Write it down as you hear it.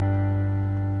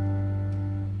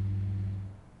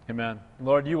Amen.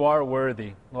 Lord, you are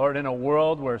worthy. Lord, in a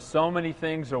world where so many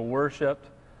things are worshiped,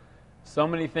 so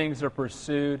many things are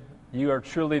pursued, you are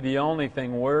truly the only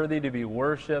thing worthy to be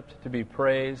worshiped, to be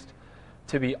praised,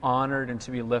 to be honored, and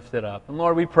to be lifted up. And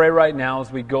Lord, we pray right now as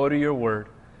we go to your word,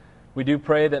 we do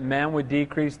pray that man would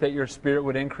decrease, that your Spirit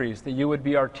would increase, that you would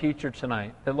be our teacher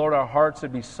tonight, that, Lord, our hearts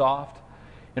would be soft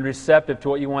and receptive to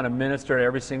what you want to minister to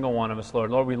every single one of us,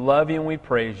 Lord. Lord, we love you and we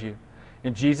praise you.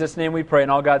 In Jesus' name we pray, and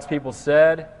all God's people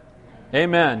said,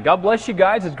 Amen. God bless you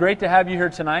guys. It's great to have you here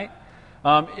tonight.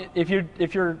 If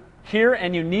you're here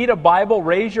and you need a Bible,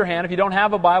 raise your hand. If you don't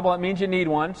have a Bible, that means you need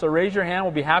one. So raise your hand.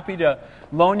 We'll be happy to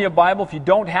loan you a Bible. If you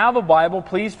don't have a Bible,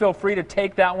 please feel free to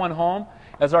take that one home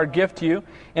as our gift to you.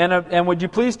 And would you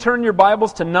please turn your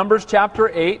Bibles to Numbers chapter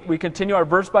 8. We continue our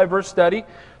verse-by-verse study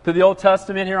through the Old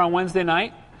Testament here on Wednesday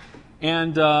night.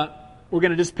 And we're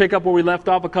going to just pick up where we left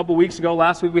off a couple weeks ago.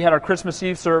 Last week we had our Christmas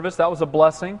Eve service. That was a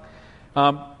blessing.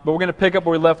 But we're going to pick up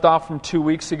where we left off from 2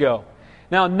 weeks ago.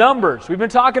 Now, Numbers. We've been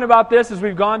talking about this as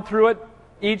we've gone through it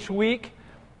each week,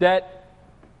 that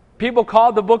people call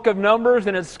it the book of Numbers,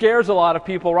 and it scares a lot of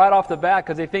people right off the bat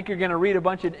because they think you're going to read a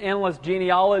bunch of endless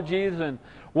genealogies and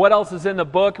what else is in the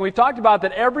book. And we've talked about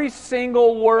that every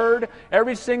single word,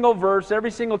 every single verse,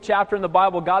 every single chapter in the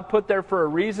Bible, God put there for a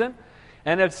reason.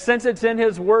 And since it's in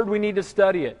His Word, we need to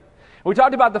study it. We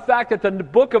talked about the fact that the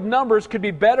book of Numbers could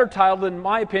be better titled, in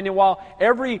my opinion. While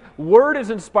every word is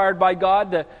inspired by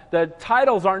God, the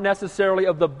titles aren't necessarily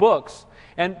of the books.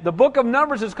 And the book of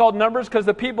Numbers is called Numbers because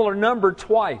the people are numbered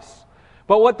twice.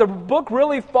 But what the book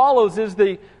really follows is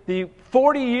the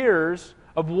 40 years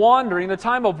of wandering, the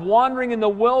time of wandering in the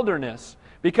wilderness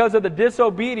because of the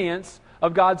disobedience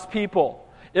of God's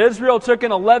people. Israel took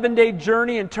an 11-day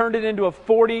journey and turned it into a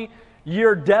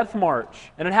 40-year death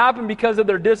march. And it happened because of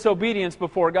their disobedience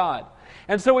before God.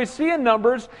 And so we see in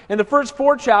Numbers, in the first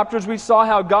 4 chapters, we saw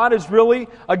how God is really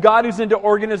a God who's into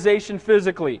organization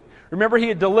physically. Remember, He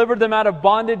had delivered them out of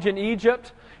bondage in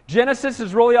Egypt. Genesis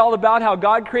is really all about how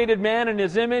God created man in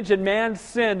His image, and man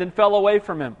sinned and fell away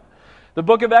from Him. The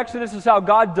book of Exodus is how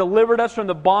God delivered us from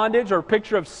the bondage, or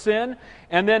picture of sin.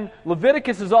 And then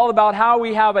Leviticus is all about how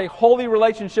we have a holy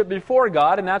relationship before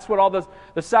God, and that's what all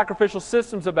the sacrificial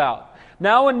system's about.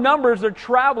 Now in Numbers, they're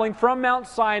traveling from Mount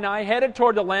Sinai, headed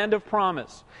toward the land of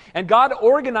promise. And God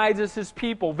organizes His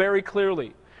people very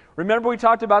clearly. Remember, we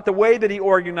talked about the way that He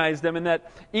organized them, and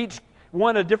that each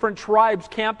one of different tribes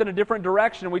camped in a different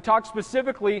direction. And we talked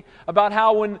specifically about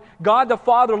how when God the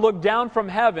Father looked down from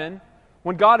heaven,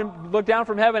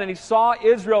 and He saw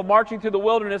Israel marching through the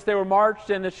wilderness, they were marched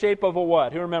in the shape of a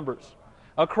what? Who remembers?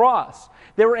 A cross.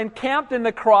 They were encamped in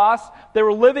the cross. They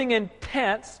were living in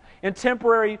tents, in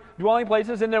temporary dwelling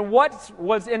places. And then what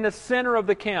was in the center of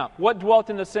the camp? What dwelt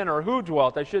in the center? Or who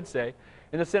dwelt, I should say,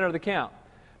 in the center of the camp?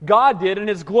 God did in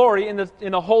His glory in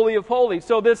the Holy of Holies.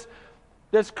 So this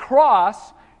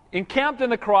cross, encamped in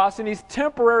the cross, in these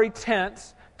temporary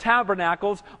tents,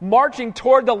 tabernacles, marching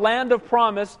toward the land of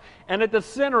promise, and at the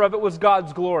center of it was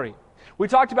God's glory. We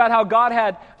talked about how God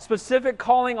had specific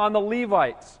calling on the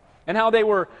Levites, and how they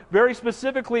were very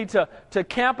specifically to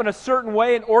camp in a certain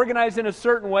way and organize in a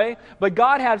certain way, but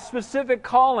God had specific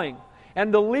calling,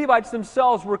 and the Levites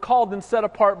themselves were called and set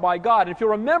apart by God. And if you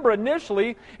remember,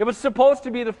 initially, it was supposed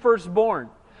to be the firstborn.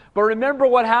 But remember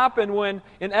what happened when,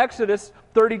 in Exodus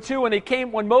 32,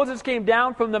 when Moses came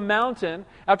down from the mountain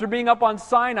after being up on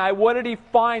Sinai, what did he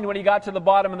find when he got to the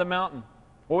bottom of the mountain?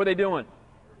 What were they doing?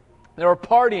 They were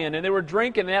partying and they were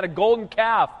drinking. They had a golden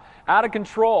calf, out of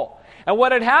control. And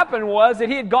what had happened was that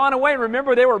he had gone away.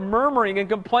 Remember, they were murmuring and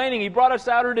complaining. He brought us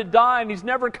out here to die, and He's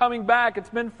never coming back. It's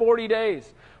been 40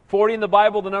 days. 40 in the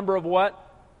Bible, the number of what?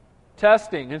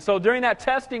 Testing. And so during that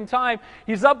testing time,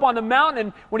 He's up on the mountain,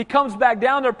 and when He comes back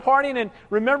down, they're partying. And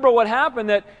remember what happened,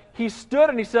 that He stood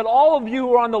and He said, all of you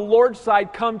who are on the Lord's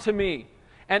side, come to me.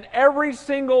 And every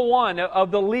single one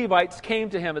of the Levites came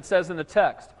to Him, it says in the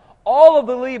text. All of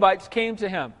the Levites came to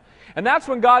Him. And that's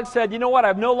when God said, you know what,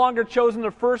 I've no longer chosen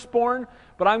the firstborn,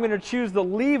 but I'm going to choose the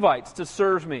Levites to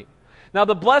serve me. Now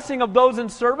the blessing of those in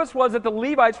service was that the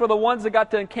Levites were the ones that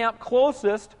got to encamp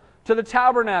closest to the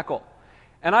tabernacle.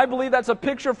 And I believe that's a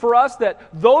picture for us, that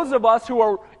those of us who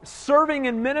are serving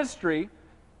in ministry,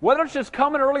 whether it's just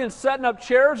coming early and setting up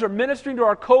chairs or ministering to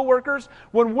our co-workers,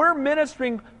 when we're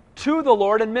ministering to the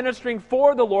Lord and ministering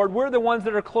for the Lord, we're the ones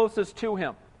that are closest to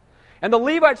Him. And the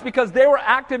Levites, because they were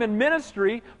active in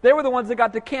ministry, they were the ones that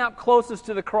got to camp closest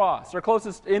to the cross, or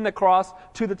closest in the cross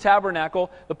to the tabernacle,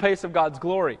 the place of God's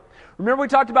glory. Remember we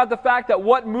talked about the fact that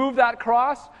what moved that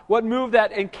cross, what moved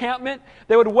that encampment?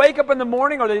 They would wake up in the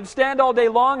morning, or they'd stand all day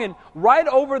long, and right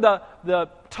over the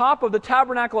top of the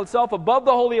tabernacle itself, above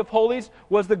the Holy of Holies,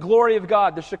 was the glory of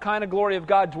God. The Shekinah glory of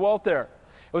God dwelt there.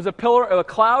 It was a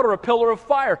cloud or a pillar of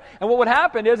fire. And what would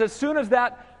happen is, as soon as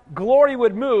that glory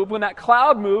would move, when that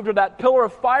cloud moved or that pillar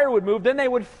of fire would move, then they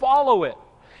would follow it.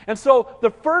 And so the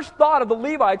first thought of the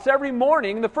Levites every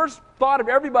morning, the first thought of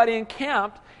everybody in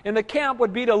the camp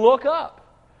would be to look up.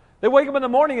 They wake up in the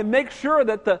morning and make sure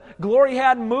that the glory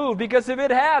hadn't moved, because if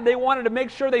it had, they wanted to make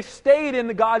sure they stayed in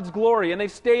God's glory and they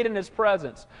stayed in His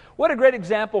presence. What a great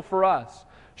example for us.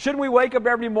 Shouldn't we wake up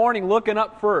every morning looking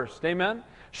up first? Amen?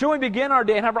 Should we begin our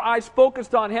day and have our eyes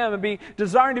focused on Him and be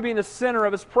desiring to be in the center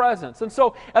of His presence? And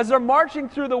so as they're marching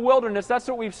through the wilderness, that's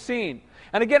what we've seen.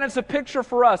 And again, it's a picture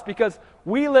for us because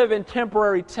we live in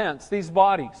temporary tents, these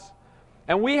bodies.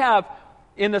 And we have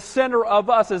in the center of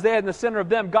us, as they had in the center of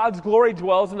them, God's glory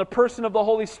dwells in the person of the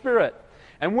Holy Spirit.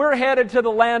 And we're headed to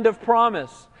the land of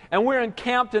promise. And we're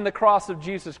encamped in the cross of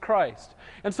Jesus Christ.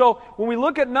 And so when we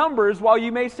look at Numbers, while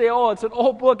you may say, oh, it's an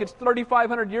old book, it's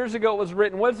 3,500 years ago it was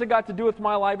written, what has it got to do with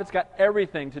my life? It's got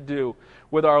everything to do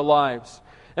with our lives.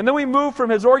 And then we move from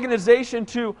His organization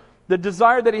to the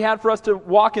desire that He had for us to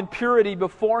walk in purity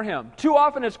before Him. Too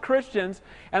often as Christians,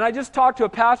 and I just talked to a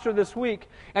pastor this week,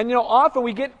 and often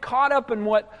we get caught up in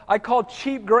what I call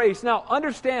cheap grace. Now,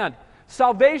 understand,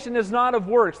 salvation is not of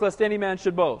works, lest any man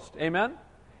should boast. Amen?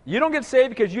 You don't get saved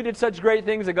because you did such great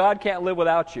things that God can't live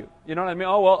without you. You know what I mean?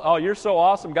 Oh, you're so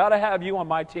awesome. Got to have you on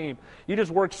my team. You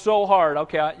just worked so hard.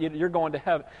 Okay, you're going to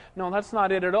heaven. No, that's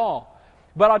not it at all.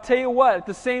 But I'll tell you what, at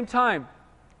the same time,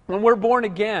 when we're born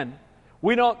again,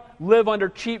 we don't live under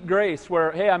cheap grace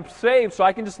where, hey, I'm saved so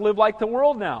I can just live like the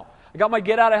world now. I got my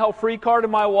get-out-of-hell-free card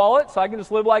in my wallet so I can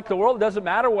just live like the world. It doesn't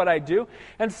matter what I do.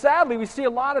 And sadly, we see a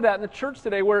lot of that in the church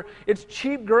today where it's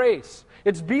cheap grace.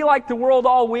 It's be like the world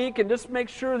all week and just make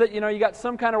sure that, you got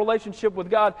some kind of relationship with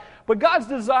God. But God's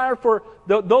desire for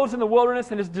those in the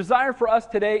wilderness and His desire for us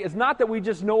today is not that we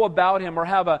just know about Him or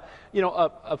have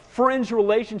a fringe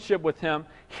relationship with Him.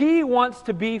 He wants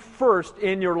to be first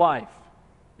in your life.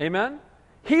 Amen?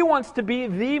 He wants to be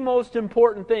the most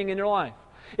important thing in your life.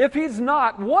 If He's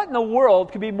not, what in the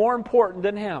world could be more important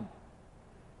than Him?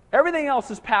 Everything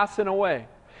else is passing away.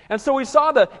 And so we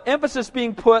saw the emphasis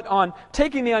being put on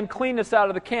taking the uncleanness out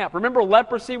of the camp. Remember,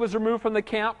 leprosy was removed from the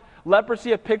camp.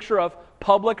 Leprosy, a picture of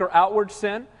public or outward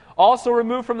sin. Also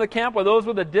removed from the camp were those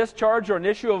with a discharge or an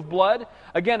issue of blood.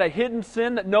 Again, a hidden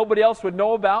sin that nobody else would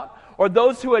know about. Or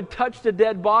those who had touched a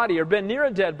dead body or been near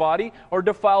a dead body or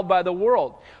defiled by the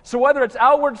world. So whether it's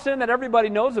outward sin that everybody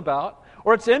knows about,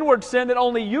 or it's inward sin that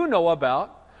only you know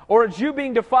about, or it's you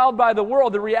being defiled by the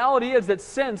world, the reality is that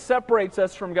sin separates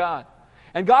us from God.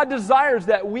 And God desires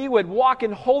that we would walk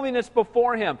in holiness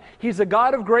before Him. He's a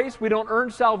God of grace. We don't earn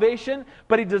salvation,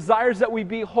 but He desires that we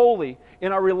be holy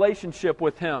in our relationship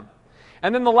with Him.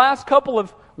 And then the last couple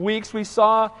of weeks we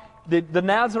saw the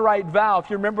Nazirite vow. If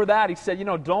you remember that, He said,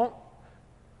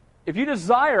 if you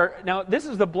desire, now this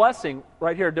is the blessing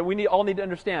right here that we all need to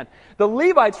understand. The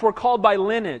Levites were called by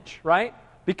lineage, right?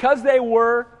 Because they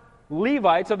were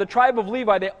Levites of the tribe of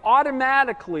Levi, they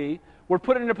automatically were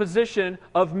put in a position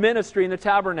of ministry in the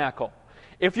tabernacle.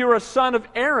 If you were a son of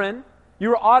Aaron, you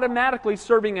were automatically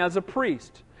serving as a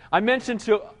priest. I mentioned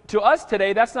to us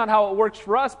today, that's not how it works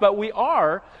for us, but we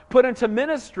are put into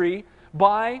ministry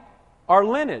by our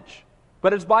lineage.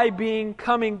 But it's by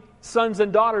becoming sons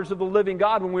and daughters of the living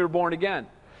God when we were born again.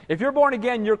 If you're born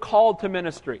again, you're called to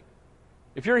ministry.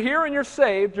 If you're here and you're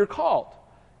saved, you're called.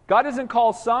 God doesn't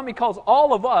call some, He calls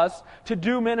all of us to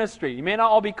do ministry. You may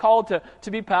not all be called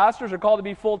to be pastors or called to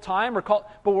be full-time, but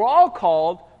we're all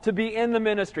called to be in the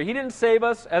ministry. He didn't save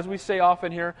us, as we say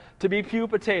often here, to be pew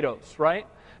potatoes, right?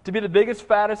 To be the biggest,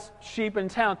 fattest sheep in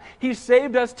town. He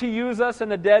saved us to use us, and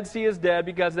the Dead Sea is dead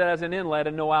because it has an inlet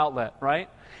and no outlet, right?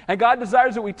 And God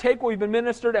desires that we take what we've been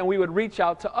ministered and we would reach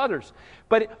out to others.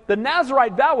 But the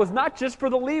Nazirite vow was not just for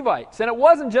the Levites, and it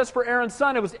wasn't just for Aaron's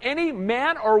son. It was any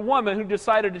man or woman who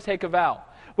decided to take a vow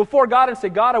before God and say,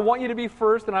 God, I want you to be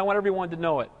first, and I want everyone to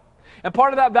know it. And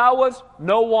part of that vow was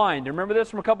no wine. Do you remember this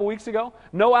from a couple weeks ago?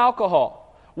 No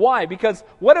alcohol. Why? Because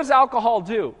what does alcohol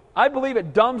do? I believe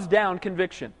it dumbs down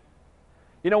conviction.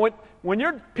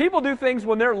 When people do things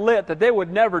when they're lit that they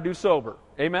would never do sober.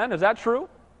 Amen? Is that true?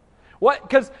 What?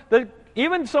 Because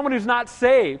even someone who's not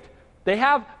saved, they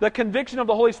have the conviction of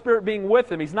the Holy Spirit being with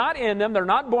them. He's not in them. They're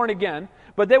not born again.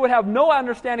 But they would have no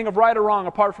understanding of right or wrong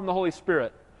apart from the Holy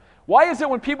Spirit. Why is it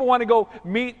when people want to go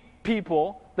meet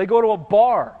people, they go to a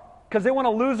bar? Because they want to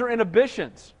lose their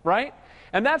inhibitions, right?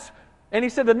 And that's And he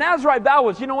said the Nazirite vow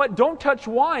was, you know what, don't touch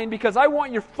wine because I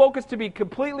want your focus to be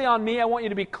completely on me. I want you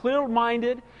to be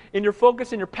clear-minded in your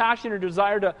focus and your passion and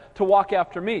desire to walk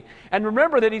after me. And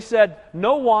remember that he said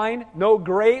no wine, no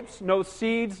grapes, no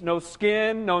seeds, no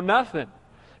skin, no nothing.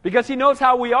 Because he knows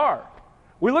how we are.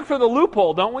 We look for the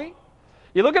loophole, don't we?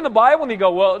 You look in the Bible and you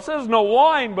go, well, it says no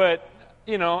wine, but,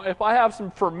 you know, if I have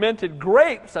some fermented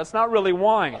grapes, that's not really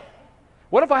wine.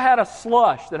 What if I had a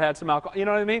slush that had some alcohol? You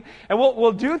know what I mean? And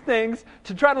we'll do things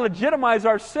to try to legitimize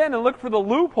our sin and look for the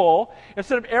loophole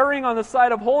instead of erring on the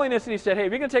side of holiness. And he said, hey,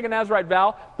 if you're going to take a Nazirite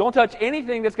vow, don't touch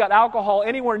anything that's got alcohol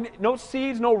anywhere, no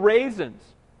seeds, no raisins.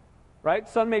 Right?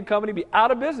 Sun-Maid Company be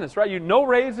out of business, right? No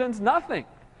raisins, nothing.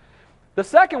 The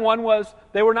second one was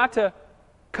they were not to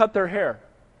cut their hair.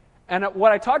 And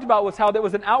what I talked about was how there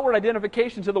was an outward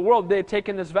identification to the world they had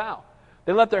taken this vow.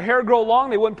 They let their hair grow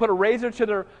long. They wouldn't put a razor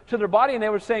to their body. And they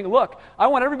were saying, look, I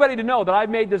want everybody to know that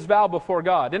I've made this vow before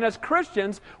God. And as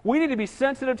Christians, we need to be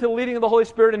sensitive to the leading of the Holy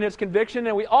Spirit and His conviction.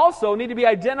 And we also need to be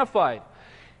identified.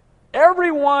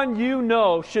 Everyone you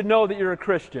know should know that you're a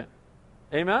Christian.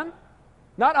 Amen?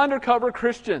 Not undercover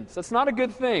Christians. That's not a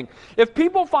good thing. If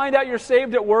people find out you're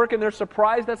saved at work and they're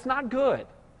surprised, that's not good.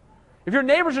 If your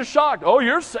neighbors are shocked, oh,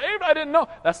 you're saved? I didn't know.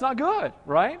 That's not good,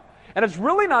 right? And it's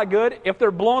really not good if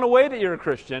they're blown away that you're a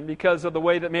Christian because of the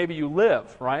way that maybe you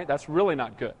live, right? That's really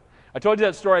not good. I told you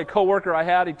that story, a coworker I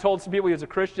had, he told some people he was a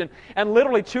Christian, and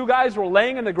literally 2 guys were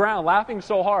laying in the ground laughing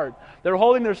so hard. They were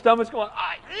holding their stomachs going,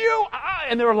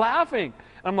 and they were laughing.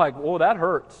 And I'm like, whoa, that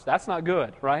hurts. That's not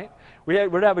good, right? We're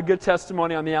to have a good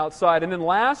testimony on the outside. And then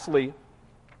lastly,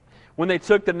 when they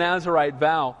took the Nazirite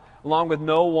vow, along with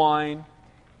no wine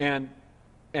and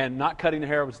not cutting the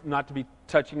hair, was not to be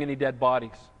touching any dead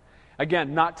bodies.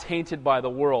 Again, not tainted by the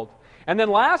world. And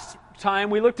then last time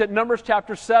we looked at Numbers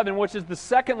chapter 7, which is the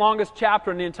second longest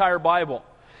chapter in the entire Bible.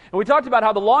 And we talked about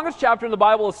how the longest chapter in the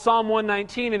Bible is Psalm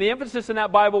 119, and the emphasis in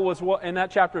that Bible was in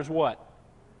that chapter is what?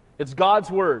 It's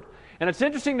God's Word. And it's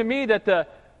interesting to me that the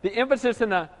emphasis in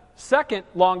the second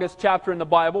longest chapter in the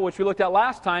Bible, which we looked at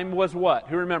last time, was what?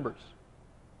 Who remembers?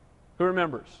 Who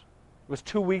remembers? It was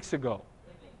 2 weeks ago.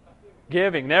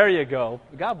 Giving. There you go.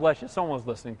 God bless you. Someone was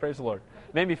listening. Praise the Lord.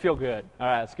 Made me feel good. All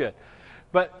right, that's good.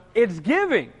 But it's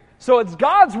giving. So it's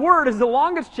God's Word is the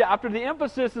longest chapter. The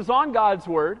emphasis is on God's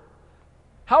Word.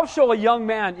 How shall a young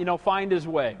man, find his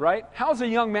way, right? How's a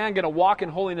young man going to walk in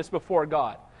holiness before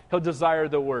God? He'll desire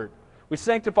the Word. We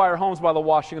sanctify our homes by the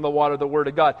washing of the water of the Word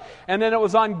of God. And then it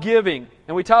was on giving.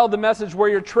 And we titled the message, Where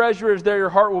Your Treasure Is, There Your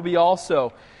Heart Will Be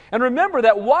Also. And remember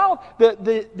that while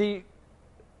the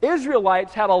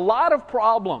Israelites had a lot of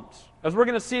problems, as we're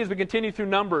going to see as we continue through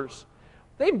Numbers,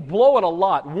 they blow it a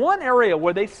lot. One area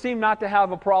where they seem not to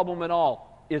have a problem at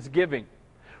all is giving.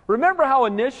 Remember how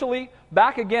initially,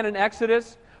 back again in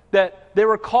Exodus, that they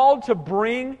were called to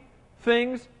bring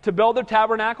things to build their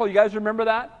tabernacle? You guys remember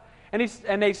that?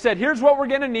 And they said, here's what we're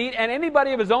going to need, and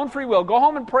anybody of his own free will, go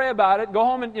home and pray about it, go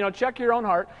home and check your own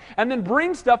heart, and then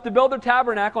bring stuff to build their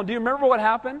tabernacle. And do you remember what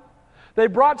happened? They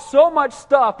brought so much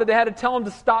stuff that they had to tell them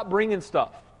to stop bringing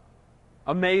stuff.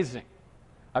 Amazing.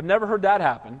 I've never heard that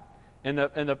happen in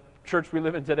the church we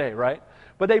live in today, right?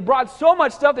 But they brought so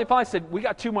much stuff, they finally said, we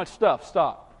got too much stuff,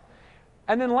 stop.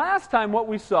 And then last time what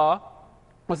we saw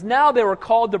was now they were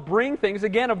called to bring things,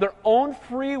 again, of their own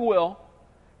free will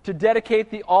to dedicate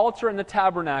the altar and the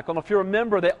tabernacle. And if you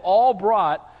remember, they all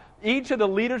brought, each of the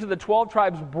leaders of the 12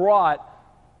 tribes brought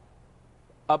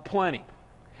plenty.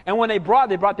 And when they brought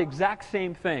the exact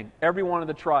same thing, every one of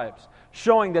the tribes,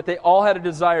 showing that they all had a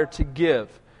desire to give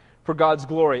for God's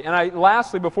glory. And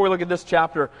lastly, before we look at this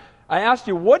chapter, I asked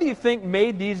you, what do you think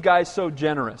made these guys so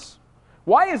generous?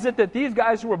 Why is it that these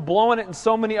guys who were blowing it in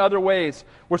so many other ways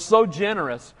were so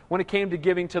generous when it came to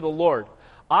giving to the Lord?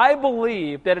 I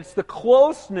believe that it's the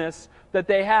closeness that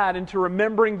they had into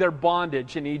remembering their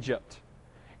bondage in Egypt.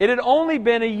 It had only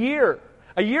been a year.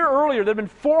 A year earlier, there had been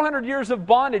 400 years of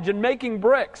bondage and making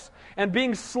bricks and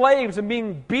being slaves and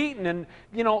being beaten and,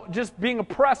 just being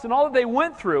oppressed and all that they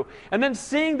went through. And then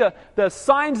seeing the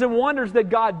signs and wonders that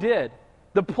God did,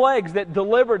 the plagues that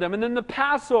delivered them, and then the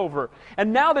Passover.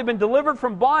 And now they've been delivered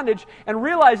from bondage and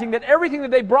realizing that everything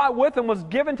that they brought with them was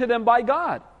given to them by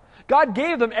God. God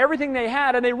gave them everything they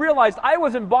had, and they realized, I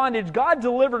was in bondage. God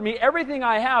delivered me. Everything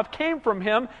I have came from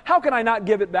Him. How can I not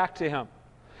give it back to Him?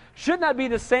 Shouldn't that be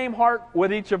the same heart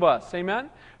with each of us? Amen?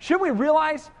 Shouldn't we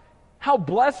realize how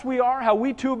blessed we are, how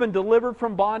we too have been delivered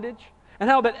from bondage, and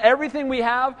how that everything we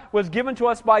have was given to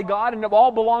us by God, and it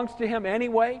all belongs to Him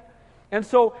anyway? And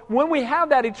so when we have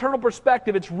that eternal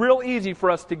perspective, it's real easy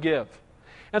for us to give.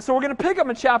 And so we're going to pick up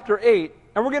in chapter 8,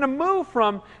 and we're going to move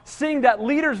from seeing that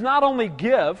leaders not only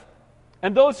give,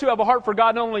 And those who have a heart for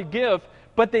God not only give,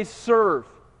 but they serve.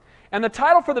 And the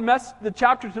title for the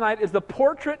chapter tonight is The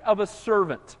Portrait of a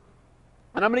Servant.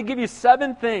 And I'm going to give you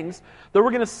 7 things that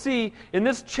we're going to see in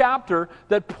this chapter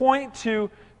that point to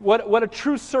what a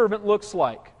true servant looks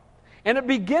like. And it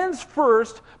begins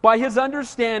first by his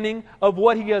understanding of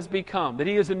what he has become, that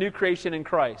he is a new creation in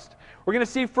Christ. We're going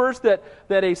to see first that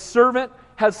a servant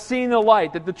has seen the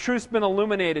light, that the truth's been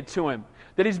illuminated to him,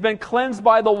 that he's been cleansed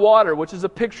by the water, which is a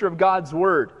picture of God's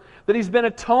Word, that he's been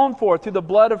atoned for through the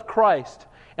blood of Christ,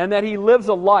 and that he lives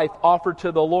a life offered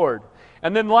to the Lord.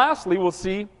 And then lastly, we'll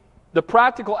see the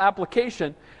practical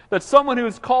application that someone who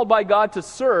is called by God to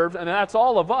serve, and that's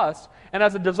all of us, and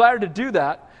has a desire to do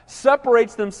that,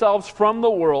 separates themselves from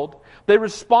the world. They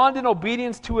respond in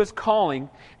obedience to His calling,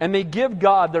 and they give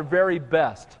God their very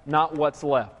best, not what's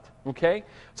left. Okay?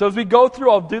 So as we go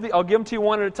through, I'll give them to you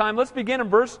one at a time. Let's begin in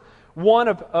verse 1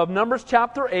 of Numbers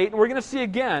chapter 8, and we're going to see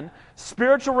again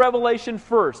spiritual revelation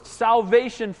first,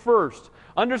 salvation first,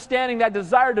 understanding that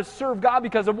desire to serve God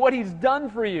because of what He's done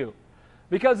for you,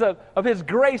 because of His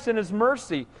grace and His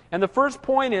mercy. And the first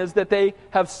point is that they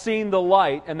have seen the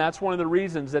light, and that's one of the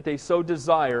reasons that they so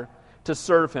desire to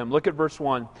serve Him. Look at verse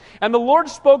 1. And the Lord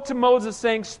spoke to Moses,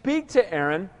 saying, Speak to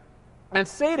Aaron, and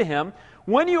say to him,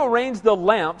 When you arrange the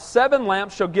lamps, 7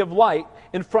 lamps shall give light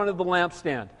in front of the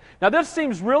lampstand. Now this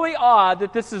seems really odd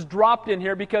that this is dropped in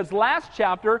here, because last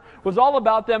chapter was all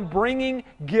about them bringing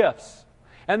gifts.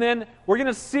 And then we're going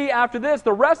to see after this,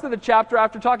 the rest of the chapter,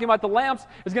 after talking about the lamps,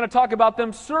 is going to talk about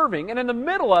them serving. And in the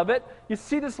middle of it, you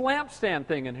see this lampstand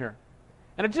thing in here.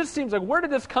 And it just seems like, where did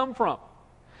this come from?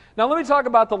 Now let me talk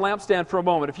about the lampstand for a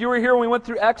moment. If you were here when we went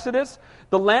through Exodus,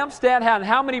 the lampstand had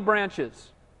how many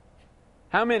branches?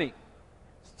 How many?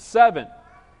 7.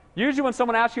 Usually when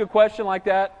someone asks you a question like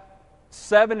that,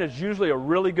 7 is usually a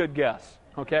really good guess.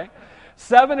 Okay?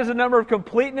 7 is a number of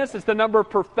completeness, it's the number of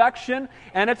perfection,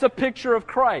 and it's a picture of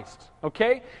Christ.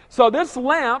 Okay? So this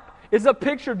lamp is a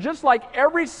picture, just like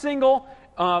every single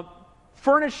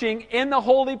furnishing in the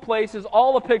holy place is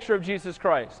all a picture of Jesus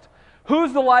Christ.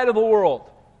 Who's the light of the world?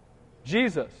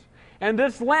 Jesus. And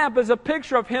this lamp is a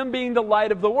picture of Him being the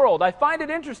light of the world. I find it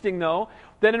interesting, though,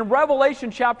 that in Revelation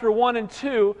chapter 1 and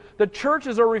 2, the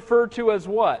churches are referred to as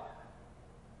what?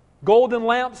 Golden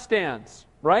lampstands,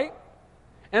 right?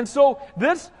 And so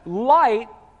this light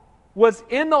was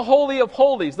in the Holy of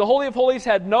Holies. The Holy of Holies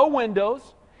had no windows,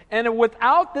 and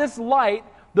without this light,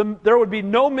 there would be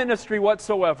no ministry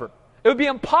whatsoever. It would be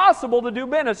impossible to do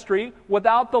ministry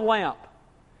without the lamp.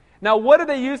 Now, what did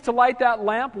they use to light that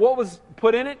lamp? What was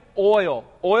put in it? Oil.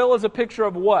 Oil is a picture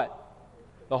of what?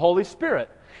 The Holy Spirit.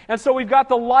 And so we've got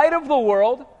the light of the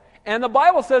world, and the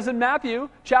Bible says in Matthew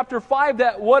chapter 5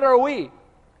 that what are we?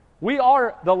 We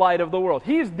are the light of the world.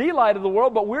 He's the light of the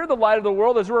world, but we're the light of the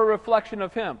world as we're a reflection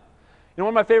of Him. You know,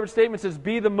 one of my favorite statements is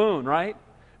be the moon, right?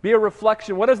 Be a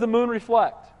reflection. What does the moon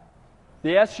reflect?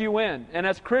 The S-U-N. And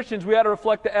as Christians, we ought to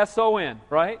reflect the S-O-N,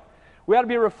 right? We ought to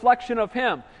be a reflection of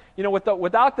Him. You know,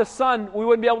 without the sun, we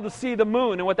wouldn't be able to see the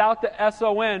moon. And without the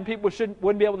S-O-N, people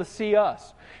wouldn't be able to see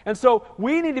us. And so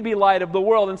we need to be light of the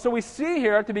world. And so we see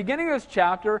here at the beginning of this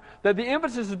chapter that the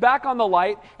emphasis is back on the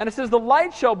light. And it says the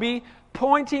light shall be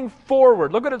pointing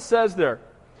forward. Look what it says there.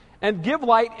 And give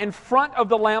light in front of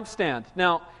the lampstand.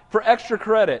 Now, for extra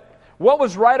credit, what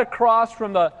was right across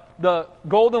from the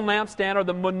golden lampstand, or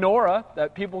the menorah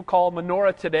that people call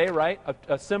menorah today, right?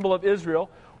 A symbol of Israel.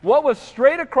 What was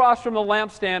straight across from the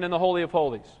lampstand in the Holy of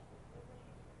Holies?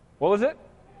 What was it?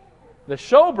 The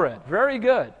showbread. Very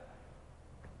good.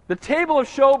 The table of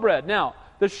showbread. Now,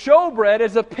 the showbread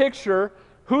is a picture.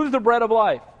 Who's the bread of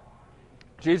life?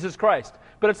 Jesus Christ.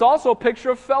 But it's also a picture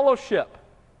of fellowship,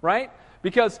 right?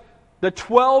 Because the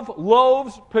 12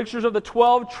 loaves, pictures of the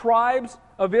 12 tribes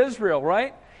of Israel,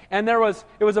 right? And it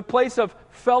was a place of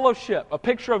fellowship, a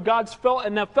picture of God's fellowship,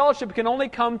 and that fellowship can only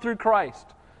come through Christ.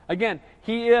 Again,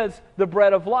 He is the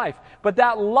bread of life. But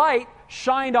that light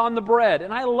shined on the bread.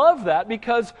 And I love that,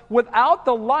 because without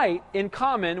the light in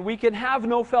common, we can have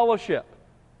no fellowship.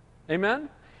 Amen?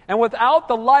 And without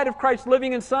the light of Christ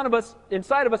living inside of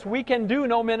us, we can do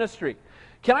no ministry.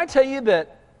 Can I tell you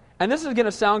that, and this is going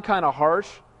to sound kind of harsh,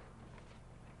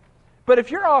 but if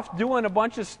you're off doing a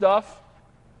bunch of stuff,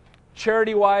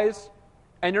 charity-wise,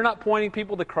 and you're not pointing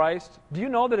people to Christ, do you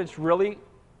know that it's really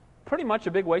pretty much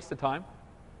a big waste of time?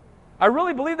 I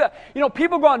really believe that. You know,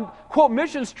 people go on, quote,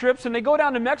 mission trips, and they go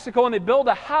down to Mexico and they build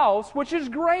a house, which is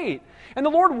great. And the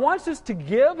Lord wants us to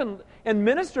give and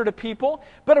minister to people,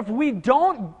 but if we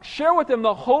don't share with them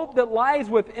the hope that lies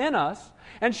within us,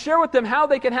 and share with them how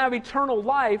they can have eternal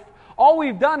life, all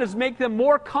we've done is make them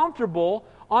more comfortable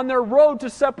on their road to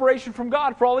separation from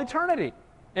God for all eternity.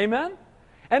 Amen?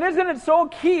 And isn't it so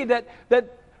key that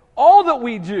all that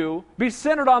we do be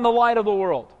centered on the light of the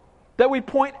world? That we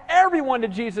point everyone to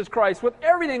Jesus Christ with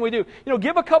everything we do.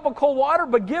 Give a cup of cold water,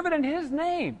 but give it in His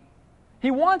name.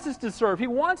 He wants us to serve. He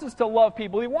wants us to love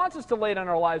people. He wants us to lay down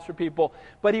our lives for people.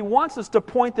 But He wants us to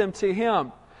point them to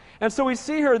Him. And so we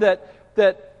see here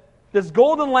that this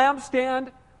golden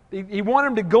lampstand, He wanted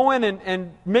them to go in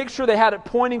and make sure they had it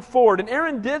pointing forward. And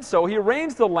Aaron did so. He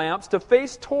arranged the lamps to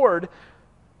face toward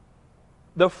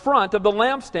the front of the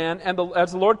lampstand, and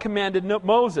as the Lord commanded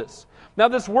Moses. Now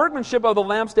this workmanship of the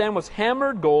lampstand was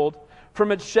hammered gold.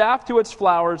 From its shaft to its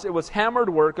flowers, it was hammered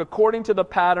work according to the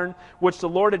pattern which the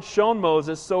Lord had shown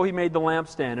Moses, so he made the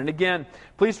lampstand. And again,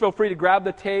 please feel free to grab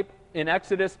the tape in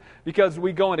Exodus because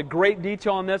we go into great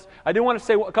detail on this. I do want to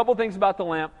say a couple things about the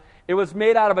lamp. It was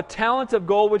made out of a talent of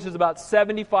gold, which is about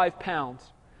 75 pounds.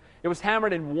 It was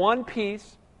hammered in one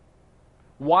piece.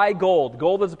 Why gold?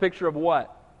 Gold is a picture of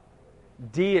what?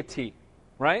 Deity,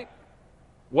 right?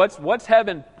 What's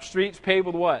heaven streets paved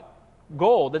with what?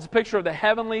 Gold. It's a picture of the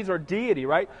heavenlies or deity,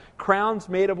 right? Crowns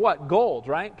made of what? Gold,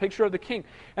 right? Picture of the king.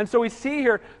 And so we see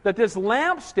here that this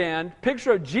lampstand,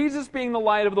 picture of Jesus being the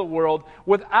light of the world,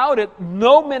 without it,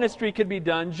 no ministry could be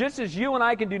done, just as you and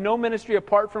I can do no ministry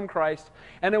apart from Christ.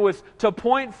 And it was to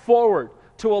point forward,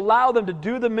 to allow them to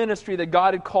do the ministry that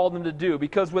God had called them to do,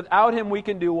 because without Him we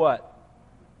can do what?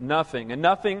 Nothing. And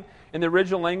nothing in the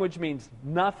original language means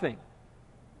nothing.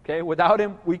 Okay, without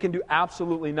Him, we can do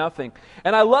absolutely nothing.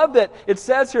 And I love that it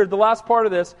says here, the last part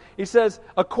of this, He says,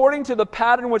 according to the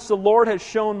pattern which the Lord has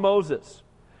shown Moses.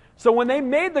 So when they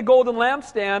made the golden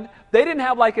lampstand, they didn't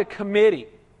have like a committee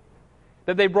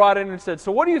that they brought in and said,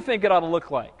 so what do you think it ought to look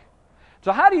like?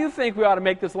 So how do you think we ought to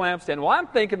make this lampstand? Well, I'm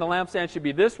thinking the lampstand should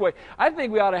be this way. I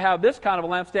think we ought to have this kind of a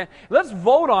lampstand. Let's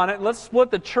vote on it and let's split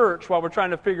the church while we're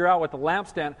trying to figure out what the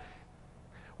lampstand.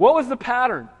 What was the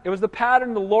pattern? It was the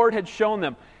pattern the Lord had shown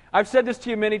them. I've said this to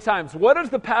you many times. What is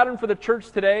the pattern for the church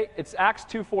today? It's Acts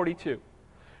 2:42.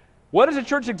 What does the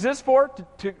church exist for?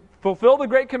 To fulfill the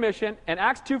Great Commission. And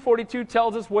Acts 2:42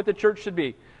 tells us what the church should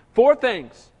be. 4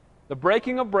 things. The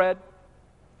breaking of bread,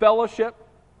 fellowship,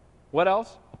 what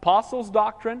else? Apostles'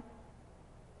 doctrine.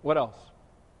 What else?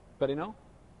 Anybody know?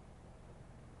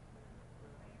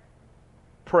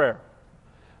 Prayer.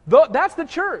 That's the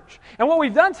church. And what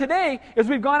we've done today is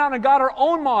we've gone out and got our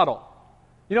own model.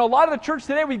 A lot of the church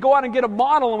today, we go out and get a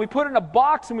model and we put it in a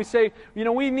box and we say,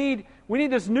 we need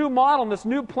this new model and this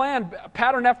new plan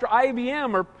patterned after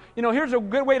IBM, or, here's a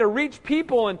good way to reach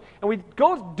people, and we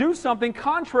go do something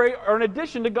contrary or in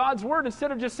addition to God's Word,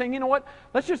 instead of just saying,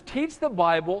 let's just teach the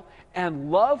Bible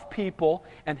and love people,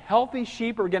 and healthy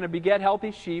sheep are going to beget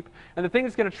healthy sheep, and the thing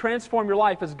that's going to transform your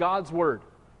life is God's Word,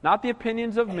 not the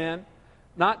opinions of men.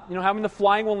 Not, having the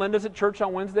flying Wallendas at church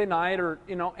on Wednesday night, or,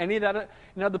 any of that,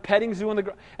 the petting zoo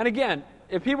and again,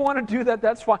 if people want to do that,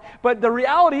 that's fine. But the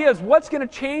reality is, what's going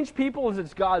to change people is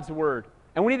it's God's Word.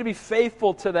 And we need to be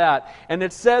faithful to that. And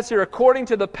it says here, according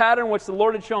to the pattern which the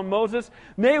Lord had shown Moses,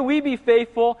 may we be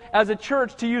faithful as a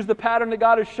church to use the pattern that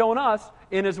God has shown us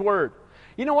in His Word.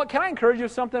 You know what? Can I encourage you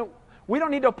with something? We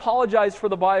don't need to apologize for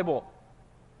the Bible.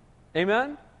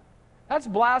 Amen? That's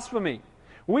blasphemy.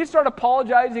 We start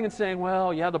apologizing and saying,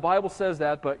 well, yeah, the Bible says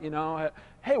that, but,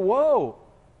 hey, whoa,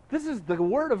 this is the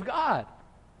Word of God.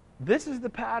 This is the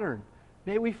pattern.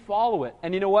 May we follow it.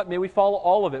 And you know what? May we follow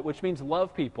all of it, which means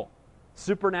love people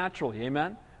supernaturally.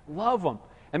 Amen? Love them.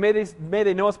 And may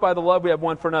they know us by the love we have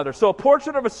one for another. So a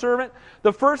portrait of a servant,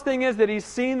 the first thing is that he's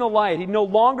seen the light. He no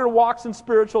longer walks in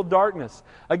spiritual darkness.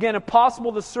 Again,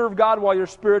 impossible to serve God while you're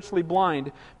spiritually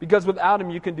blind, because without Him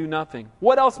you can do nothing.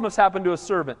 What else must happen to a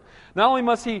servant? Not only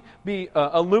must he be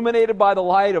illuminated by the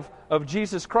light of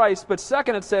Jesus Christ, but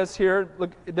second it says here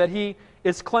that he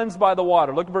is cleansed by the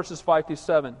water. Look at verses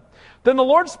 5-7. Then the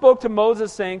Lord spoke to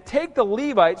Moses, saying, take the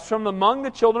Levites from among the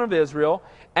children of Israel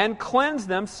and cleanse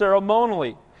them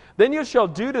ceremonially. Then you shall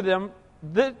do to them,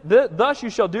 thus you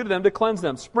shall do to them to cleanse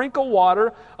them. Sprinkle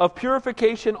water of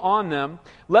purification on them.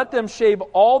 Let them shave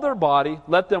all their body.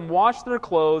 Let them wash their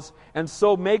clothes, and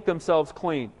so make themselves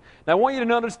clean. Now I want you to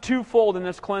notice twofold in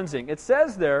this cleansing. It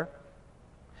says there,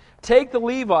 take the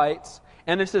Levites,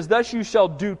 and it says, thus you shall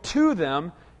do to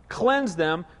them, cleanse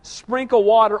them, sprinkle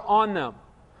water on them.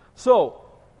 So,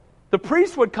 the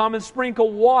priest would come and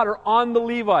sprinkle water on the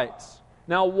Levites.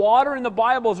 Now, water in the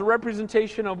Bible is a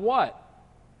representation of what?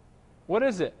 What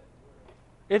is it?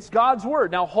 It's God's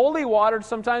Word. Now, holy water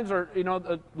sometimes, or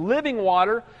living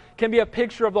water, can be a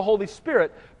picture of the Holy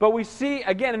Spirit. But we see,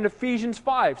 again, in Ephesians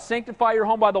 5, sanctify your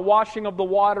home by the washing of the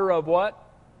water of what?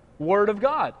 Word of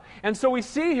God. And so we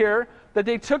see here that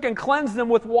they took and cleansed them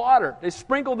with water. They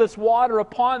sprinkled this water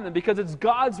upon them because it's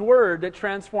God's Word that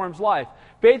transforms life.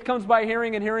 Faith comes by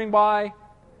hearing, and hearing by...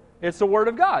 It's the Word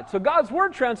of God. So God's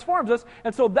Word transforms us,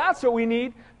 and so that's what we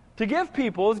need to give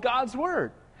people is God's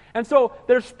Word. And so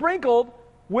they're sprinkled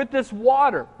with this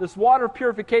water of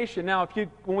purification. Now,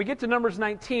 when we get to Numbers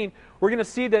 19, we're going to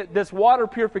see that this water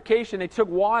purification, they took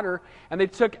water and they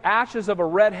took ashes of a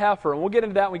red heifer. And we'll get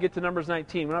into that when we get to Numbers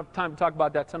 19. We don't have time to talk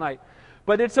about that tonight.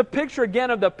 But it's a picture,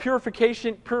 again, of the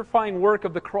purifying work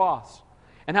of the cross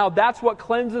and how that's what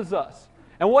cleanses us.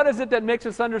 And what is it that makes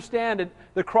us understand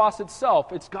the cross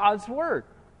itself? It's God's Word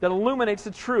that illuminates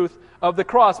the truth of the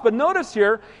cross. But notice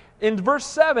here, in verse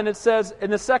 7, it says, in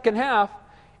the second half,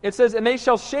 it says, and they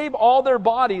shall shave all their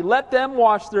body, let them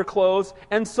wash their clothes,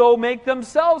 and so make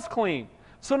themselves clean.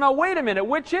 So now wait a minute,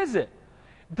 which is it?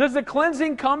 Does the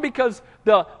cleansing come because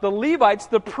the Levites,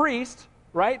 the priest,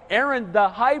 right? Aaron, the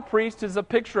high priest, is a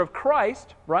picture of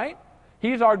Christ, right?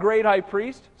 He's our great high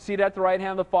priest, seated at the right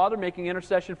hand of the Father, making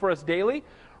intercession for us daily,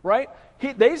 right?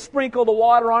 They sprinkle the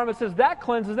water on him. It says that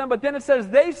cleanses them, but then it says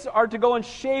they are to go and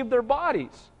shave their bodies.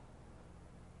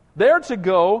 They're to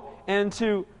go and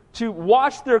to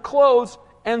wash their clothes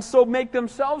and so make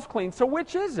themselves clean. So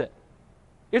which is it?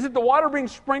 Is it the water being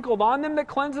sprinkled on them that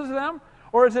cleanses them?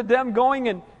 Or is it them going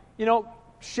and,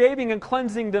 shaving and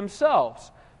cleansing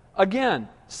themselves? Again,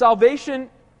 salvation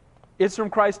is from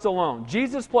Christ alone.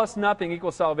 Jesus plus nothing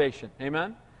equals salvation.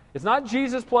 Amen? It's not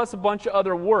Jesus plus a bunch of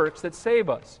other works that save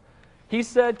us. He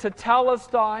said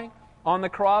tetelestai on the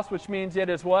cross, which means it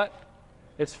is what?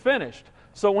 It's finished.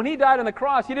 So when He died on the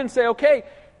cross, He didn't say, okay,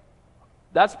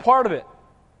 that's part of it.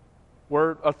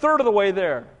 We're a third of the way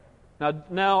there.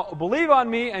 Now believe on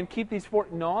me and keep these four.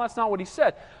 No, that's not what He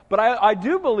said. But I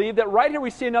do believe that right here we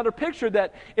see another picture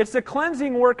that it's the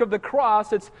cleansing work of the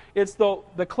cross. It's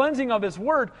the cleansing of His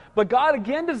Word. But God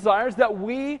again desires that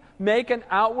we make an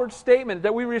outward statement,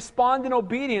 that we respond in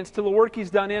obedience to the work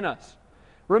He's done in us.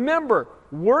 Remember,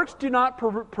 works do not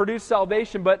produce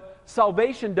salvation, but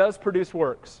salvation does produce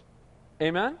works.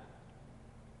 Amen?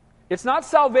 It's not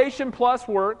salvation plus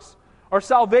works, or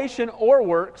salvation or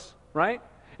works, right?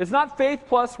 It's not faith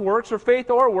plus works, or faith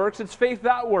or works. It's faith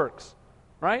that works,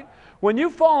 right? When you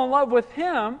fall in love with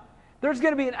Him, there's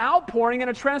going to be an outpouring and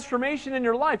a transformation in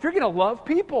your life. You're going to love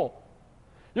people.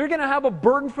 You're going to have a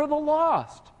burden for the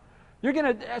lost. You're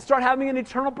going to start having an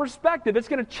eternal perspective. It's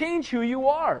going to change who you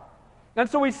are. And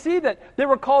so we see that they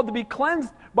were called to be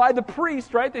cleansed by the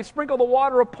priest, right? They sprinkled the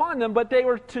water upon them, but they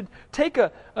were to take an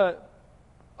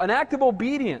act of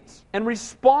obedience and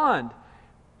respond.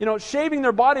 Shaving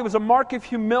their body was a mark of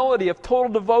humility, of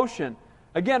total devotion.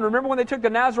 Again, remember when they took the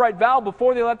Nazirite vow,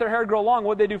 before they let their hair grow long,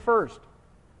 what did they do first?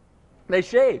 They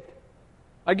shaved.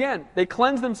 Again, they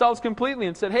cleansed themselves completely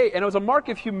and said, hey, and it was a mark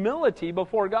of humility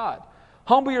before God.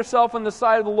 Humble yourself in the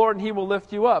sight of the Lord and He will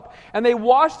lift you up. And they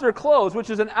washed their clothes, which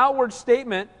is an outward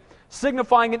statement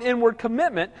signifying an inward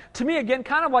commitment. To me, again,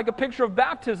 kind of like a picture of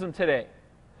baptism today.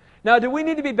 Now, do we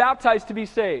need to be baptized to be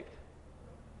saved?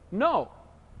 No.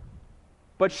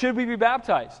 But should we be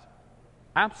baptized?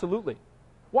 Absolutely.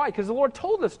 Why? Because the Lord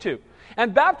told us to.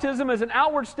 And baptism is an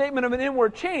outward statement of an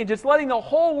inward change. It's letting the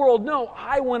whole world know,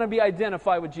 I want to be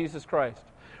identified with Jesus Christ,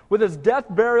 with His death,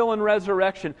 burial, and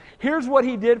resurrection. Here's what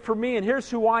He did for me, and here's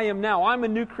who I am now. I'm a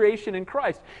new creation in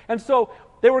Christ. And so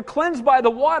they were cleansed by the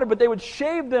water, but they would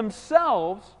shave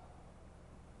themselves,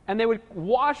 and they would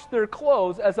wash their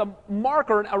clothes as a mark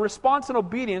or a response and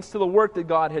obedience to the work that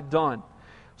God had done.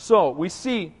 So we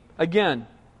see, again,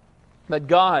 that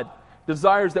God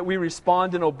desires that we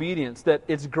respond in obedience, that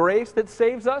it's grace that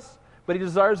saves us, but He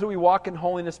desires that we walk in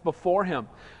holiness before Him.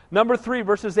 Number 3,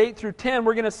 verses 8 through 10,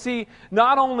 we're going to see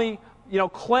not only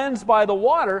cleansed by the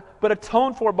water, but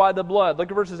atoned for by the blood. Look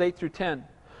at verses 8 through 10.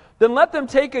 Then let them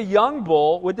take a young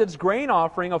bull with its grain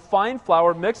offering of fine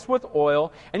flour mixed with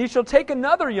oil, and you shall take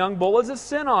another young bull as a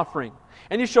sin offering.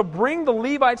 And you shall bring the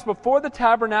Levites before the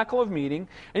tabernacle of meeting,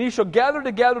 and you shall gather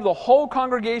together the whole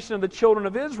congregation of the children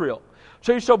of Israel.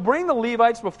 So you shall bring the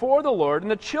Levites before the Lord, and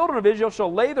the children of Israel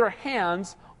shall lay their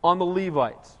hands on the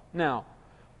Levites. Now,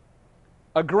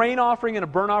 a grain offering and a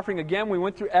burnt offering, again, we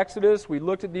went through Exodus. We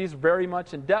looked at these very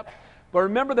much in depth. But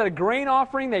remember that a grain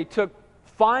offering, they took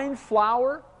fine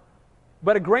flour,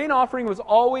 but a grain offering was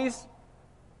always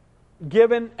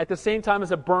given at the same time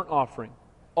as a burnt offering.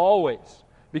 Always.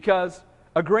 Because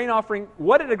a grain offering,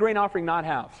 what did a grain offering not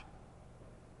have?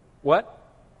 What?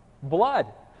 Blood.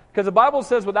 Because the Bible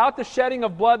says without the shedding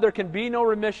of blood there can be no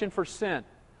remission for sin.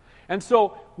 And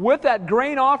so with that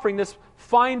grain offering, this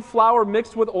fine flour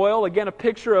mixed with oil, again, a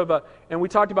picture of and we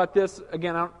talked about this,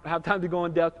 again, I don't have time to go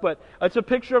in depth, but it's a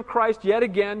picture of Christ yet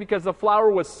again, because the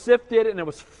flour was sifted and it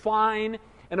was fine,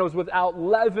 and it was without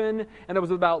leaven, and it was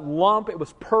without lump. It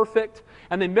was perfect.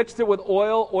 And they mixed it with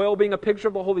oil being a picture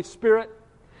of the Holy Spirit.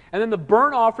 And then the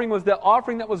burnt offering was the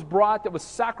offering that was brought, that was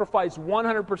sacrificed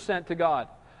 100% to God.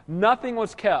 Nothing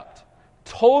was kept.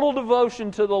 Total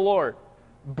devotion to the Lord.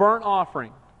 Burnt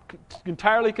offering.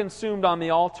 Entirely consumed on the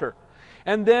altar.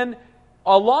 And then,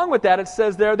 along with that, it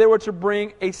says there, they were to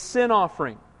bring a sin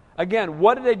offering. Again,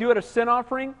 what did they do at a sin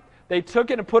offering? They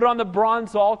took it and put it on the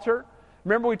bronze altar.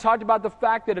 Remember, we talked about the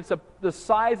fact that it's the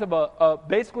size of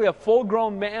basically a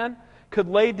full-grown man could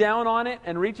lay down on it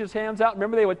and reach his hands out.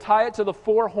 Remember, they would tie it to the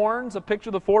 4 horns, a picture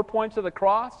of the 4 points of the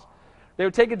cross. They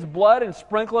would take its blood and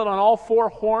sprinkle it on all 4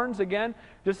 horns. Again,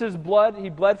 just his blood. He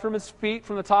bled from his feet,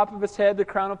 from the top of his head, the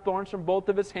crown of thorns from both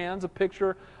of his hands, a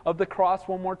picture of the cross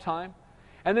one more time.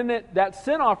 And then that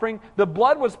sin offering, the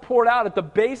blood was poured out at the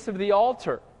base of the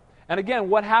altar. And again,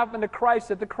 what happened to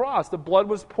Christ at the cross? The blood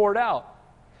was poured out.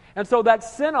 And so that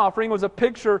sin offering was a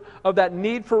picture of that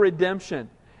need for redemption.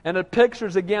 And it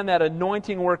pictures, again, that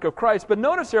anointing work of Christ. But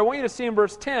notice here, I want you to see in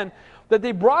verse 10, that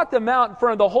they brought them out in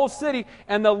front of the whole city,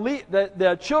 and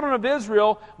the children of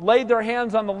Israel laid their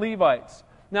hands on the Levites.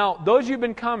 Now, those of you who've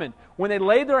been coming, when they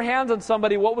laid their hands on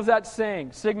somebody, what was that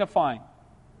saying, signifying?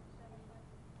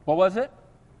 What was it?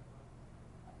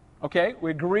 Okay,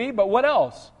 we agree, but what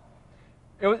else?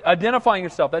 It was identifying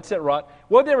yourself. That's it, Rod.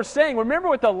 What they were saying, remember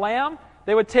with the lamb,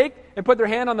 they would take and put their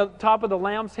hand on the top of the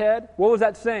lamb's head. What was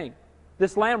that saying?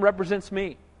 This lamb represents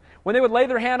me. When they would lay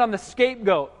their hand on the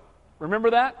scapegoat, remember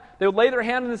that? They would lay their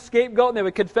hand on the scapegoat and they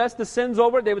would confess the sins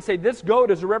over it. They would say, this goat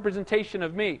is a representation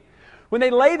of me. When they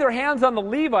lay their hands on the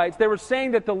Levites, they were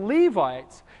saying that the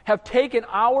Levites have taken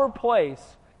our place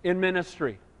in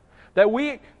ministry. That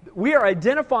we are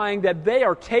identifying that they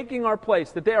are taking our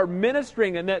place, that they are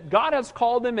ministering, and that God has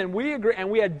called them, and we agree,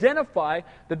 and we identify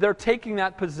that they're taking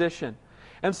that position.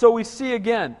 And so we see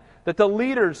again that the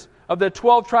leaders of the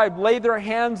 12 tribes laid their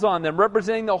hands on them,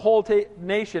 representing the whole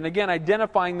nation, again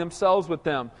identifying themselves with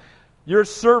them. You're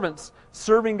servants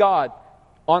serving God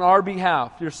on our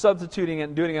behalf. You're substituting it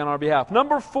and doing it on our behalf.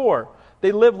 Number 4,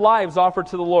 they live lives offered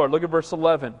to the Lord. Look at verse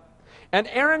 11. And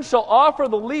Aaron shall offer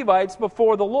the Levites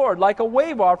before the Lord, like a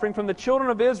wave offering from the children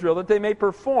of Israel, that they may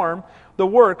perform the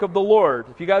work of the Lord.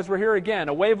 If you guys were here again,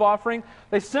 a wave offering,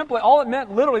 they simply, all it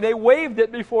meant, literally, they waved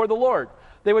it before the Lord.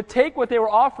 They would take what they were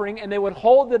offering and they would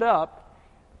hold it up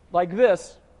like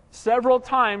this several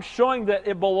times, showing that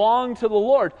it belonged to the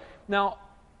Lord. Now,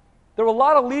 there were a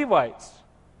lot of Levites.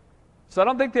 So I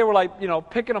don't think they were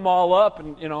picking them all up,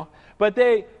 but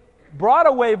they brought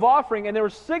a wave offering, and they were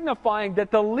signifying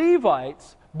that the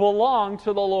Levites belonged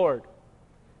to the Lord.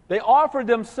 They offered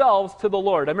themselves to the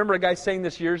Lord. I remember a guy saying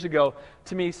this years ago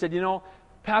to me. He said,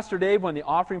 Pastor Dave, when the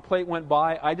offering plate went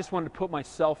by, I just wanted to put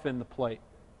myself in the plate.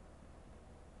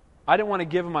 I didn't want to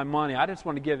give him my money. I just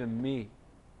wanted to give him me.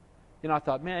 I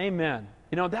thought, man, amen.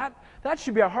 That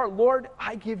should be our heart. Lord,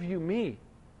 I give you me.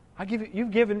 You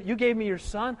gave me your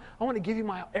son. I want to give you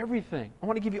my everything. I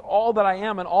want to give you all that I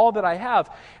am and all that I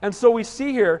have. And so we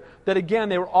see here that again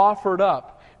they were offered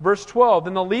up. Verse 12,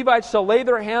 then the Levites shall lay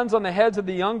their hands on the heads of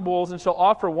the young bulls and shall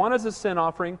offer one as a sin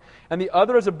offering and the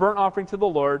other as a burnt offering to the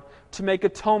Lord to make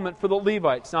atonement for the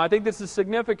Levites. Now I think this is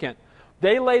significant.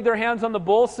 They laid their hands on the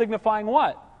bull, signifying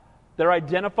what? They're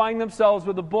identifying themselves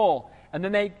with the bull. And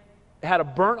then they had a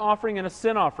burnt offering and a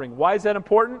sin offering. Why is that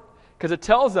important? Because it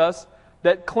tells us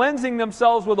that cleansing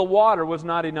themselves with the water was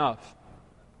not enough.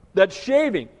 That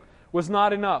shaving was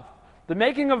not enough. The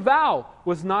making a vow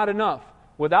was not enough.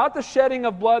 Without the shedding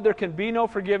of blood, there can be no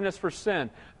forgiveness for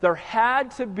sin. There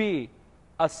had to be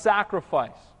a sacrifice.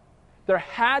 There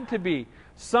had to be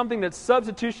something that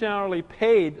substitutionarily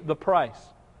paid the price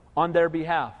on their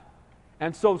behalf.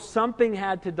 And so something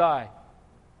had to die.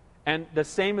 And the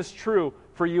same is true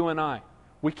for you and I.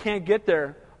 We can't get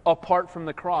there apart from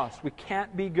the cross. We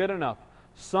can't be good enough.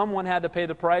 Someone had to pay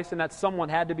the price, and that someone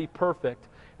had to be perfect.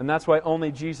 And that's why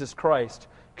only Jesus Christ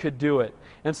could do it.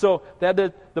 And so they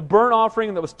had the burnt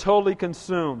offering that was totally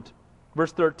consumed.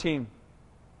 Verse 13.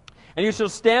 And you shall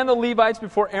stand the Levites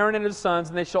before Aaron and his sons,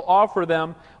 and they shall offer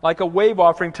them like a wave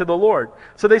offering to the Lord.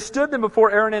 So they stood them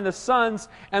before Aaron and his sons,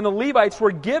 and the Levites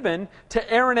were given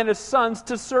to Aaron and his sons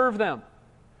to serve them.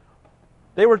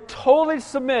 They were totally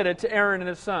submitted to Aaron and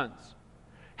his sons.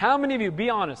 How many of you,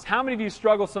 be honest, how many of you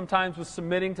struggle sometimes with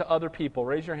submitting to other people?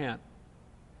 Raise your hand.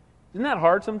 Isn't that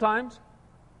hard sometimes?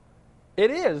 It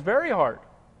is very hard.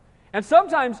 And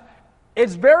sometimes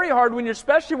it's very hard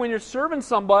especially when you're serving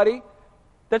somebody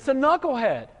that's a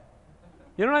knucklehead.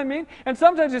 You know what I mean? And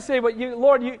sometimes you say, but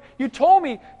Lord, you told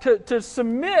me to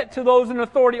submit to those in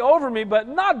authority over me, but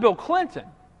not Bill Clinton.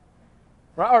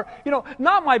 Right? Or,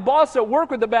 not my boss at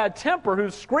work with a bad temper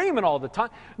who's screaming all the time.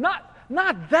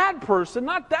 Not that person,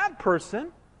 not that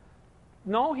person.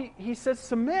 No, he says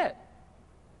submit.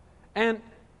 And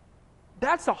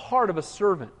that's the heart of a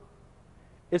servant.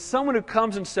 It's someone who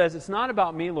comes and says, it's not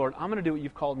about me, Lord. I'm going to do what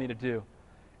you've called me to do.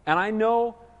 And I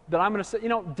know that I'm going to say,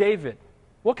 David,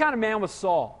 what kind of man was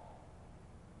Saul?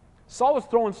 Saul was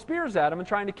throwing spears at him and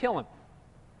trying to kill him.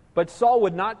 But Saul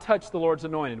would not touch the Lord's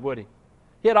anointed, would he?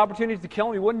 He had opportunities to kill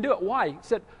him. He wouldn't do it. Why? He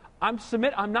said, I'm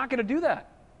not going to do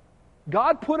that.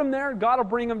 God put him there. God will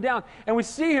bring him down. And we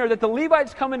see here that the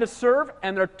Levites come in to serve,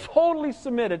 and they're totally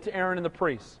submitted to Aaron and the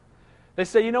priests. They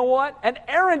say, you know what? And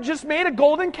Aaron just made a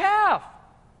golden calf.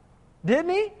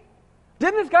 Didn't he?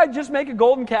 Didn't this guy just make a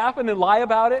golden calf and then lie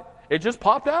about it? It just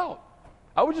popped out.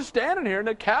 I was just standing here and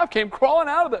the calf came crawling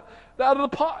out of the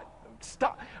pot.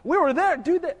 Stop. We were there.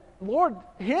 Dude, Lord,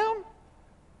 him?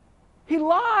 He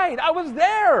lied. I was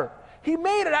there. He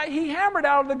made it. He hammered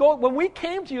out of the gold. When we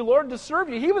came to you, Lord, to serve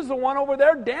you, he was the one over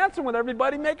there dancing with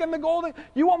everybody, making the golden.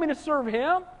 You want me to serve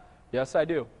him? Yes, I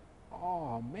do.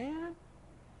 Oh, man.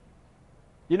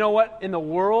 You know what? In the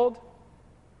world,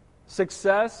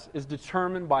 success is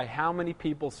determined by how many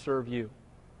people serve you.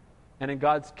 And in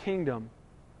God's kingdom,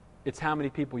 it's how many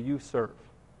people you serve.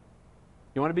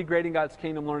 You want to be great in God's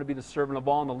kingdom, learn to be the servant of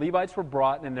all. And the Levites were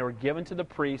brought and they were given to the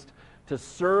priest to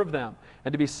serve them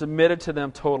and to be submitted to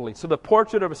them totally. So the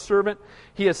portrait of a servant,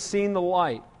 he has seen the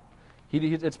light.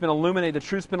 It's been illuminated. The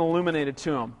truth's been illuminated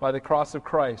to him by the cross of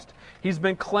Christ. He's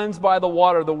been cleansed by the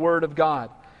water, the Word of God.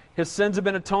 His sins have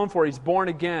been atoned for. He's born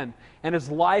again. And his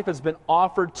life has been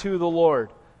offered to the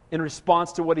Lord in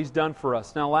response to what he's done for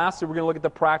us. Now lastly, we're going to look at the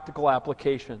practical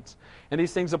applications. And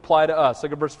these things apply to us.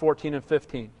 Look at verse 14 and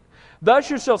 15. Thus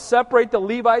you shall separate the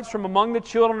Levites from among the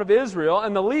children of Israel,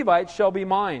 and the Levites shall be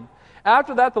mine.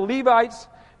 After that, the Levites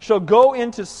shall go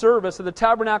into service at the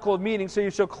tabernacle of meeting, so you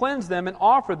shall cleanse them and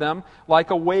offer them like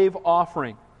a wave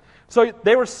offering. So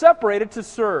they were separated to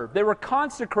serve. They were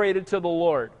consecrated to the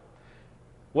Lord.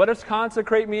 What does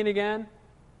consecrate mean again?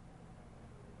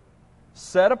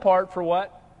 Set apart for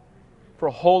what? For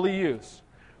holy use.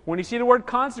 When you see the word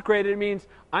consecrated, it means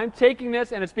I'm taking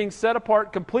this and it's being set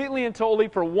apart completely and totally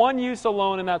for one use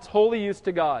alone, and that's holy use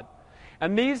to God.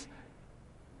 And these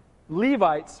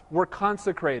Levites were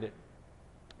consecrated.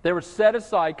 They were set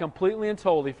aside completely and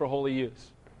totally for holy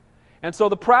use. And so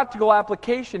the practical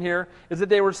application here is that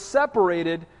they were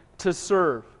separated to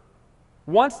serve.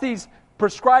 Once these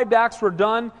prescribed acts were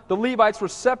done, the Levites were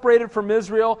separated from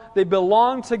Israel. They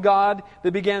belonged to God.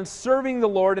 They began serving the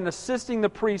Lord and assisting the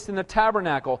priests in the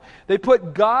tabernacle. They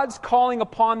put God's calling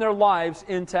upon their lives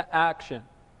into action.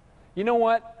 You know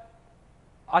what?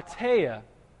 I'll tell you,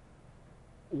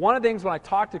 one of the things when I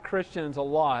talk to Christians a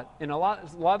lot, in a lot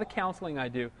of the counseling I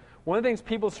do, one of the things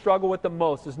people struggle with the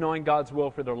most is knowing God's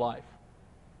will for their life.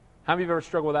 How many of you have ever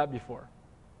struggled with that before?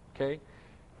 Okay?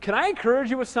 Can I encourage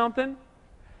you with something?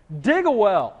 Dig a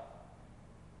well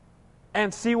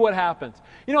and see what happens.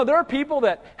 You know, there are people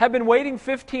that have been waiting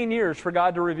 15 years for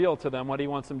God to reveal to them what He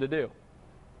wants them to do.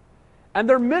 And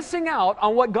they're missing out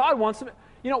on what God wants them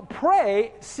to.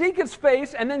 Pray, seek His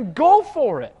face, and then go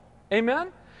for it.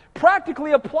 Amen?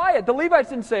 Practically apply it. The Levites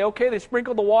didn't say, okay, they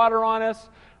sprinkled the water on us.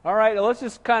 All right, let's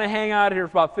just kind of hang out here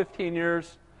for about 15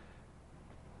 years.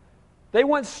 They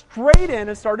went straight in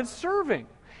and started serving.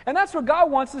 And that's what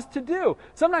God wants us to do.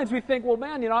 Sometimes we think, well,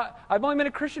 man, I've only been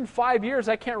a Christian 5 years.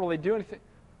 I can't really do anything.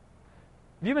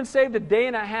 If you've been saved a day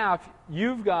and a half,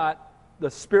 you've got the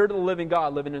Spirit of the living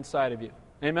God living inside of you.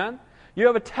 Amen? You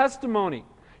have a testimony.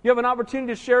 You have an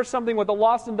opportunity to share something with a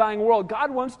lost and dying world.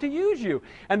 God wants to use you.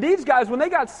 And these guys, when they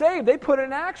got saved, they put it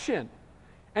in action.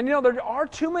 And there are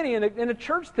too many in the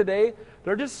church today,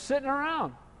 they're just sitting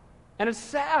around. And it's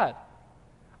sad.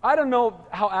 I don't know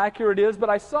how accurate it is, but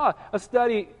I saw a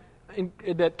study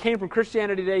that came from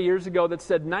Christianity Today years ago that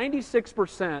said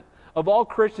 96% of all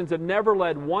Christians have never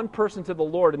led one person to the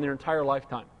Lord in their entire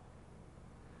lifetime.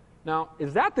 Now,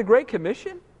 is that the Great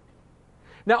Commission?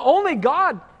 Now, only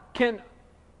God can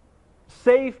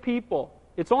save people.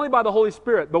 It's only by the Holy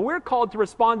Spirit. But we're called to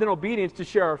respond in obedience to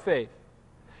share our faith.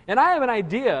 And I have an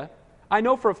idea, I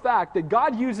know for a fact, that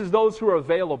God uses those who are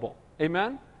available.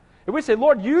 Amen? If we say,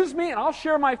 Lord, use me and I'll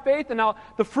share my faith, and now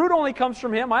the fruit only comes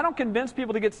from Him. I don't convince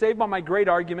people to get saved by my great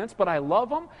arguments, but I love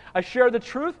them. I share the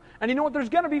truth, and you know what? There's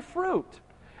going to be fruit.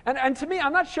 And to me,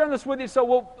 I'm not sharing this with you so,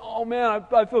 well, oh man,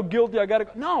 I feel guilty, I got to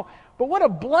go. No, but what a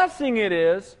blessing it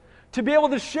is to be able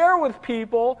to share with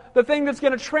people the thing that's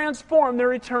going to transform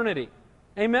their eternity.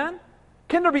 Amen?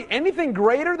 Can there be anything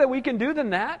greater that we can do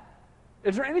than that?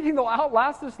 Is there anything that will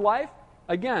outlast this life?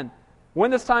 Again,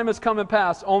 when this time has come and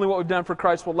passed, only what we've done for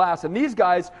Christ will last. And these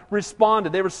guys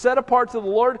responded. They were set apart to the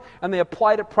Lord, and they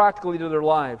applied it practically to their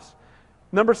lives.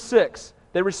 Number 6,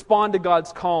 they respond to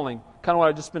God's calling. Kind of what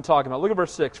I've just been talking about. Look at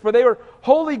verse 6. For they were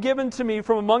wholly given to me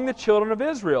from among the children of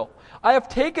Israel. I have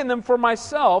taken them for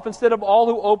myself instead of all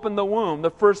who opened the womb,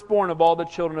 the firstborn of all the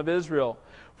children of Israel.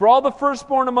 For all the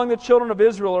firstborn among the children of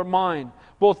Israel are mine,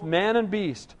 both man and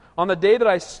beast. On the day that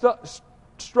I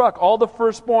struck all the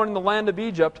firstborn in the land of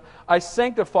Egypt, I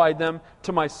sanctified them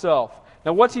to myself.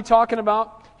 Now what's he talking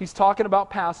about? He's talking about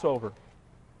Passover.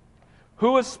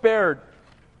 Who was spared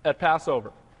at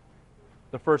Passover?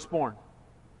 The firstborn.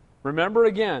 Remember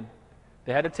again,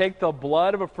 they had to take the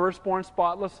blood of a firstborn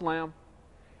spotless lamb,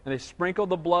 and they sprinkled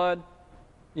the blood,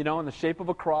 in the shape of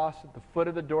a cross at the foot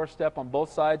of the doorstep on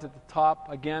both sides at the top.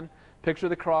 Again, picture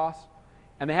the cross.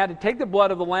 And they had to take the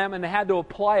blood of the lamb and they had to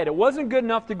apply it. It wasn't good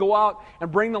enough to go out and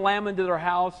bring the lamb into their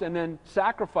house and then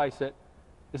sacrifice it.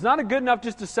 It's not good enough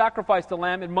just to sacrifice the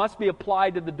lamb. It must be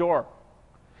applied to the door.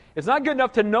 It's not good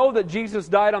enough to know that Jesus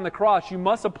died on the cross. You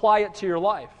must apply it to your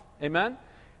life. Amen?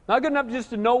 Not good enough just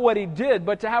to know what He did,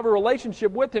 but to have a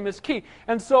relationship with Him is key.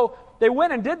 And so they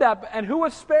went and did that, and who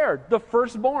was spared? The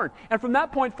firstborn. And from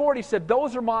that point forward, He said,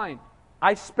 those are mine.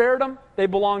 I spared them, they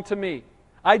belong to me.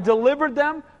 I delivered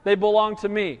them, they belong to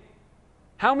me.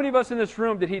 How many of us in this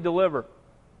room did He deliver?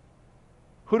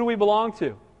 Who do we belong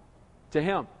to? To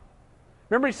Him.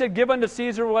 Remember He said, give unto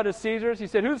Caesar what is Caesar's? He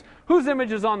said, whose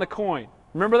image is on the coin?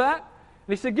 Remember that? And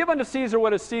He said, give unto Caesar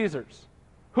what is Caesar's.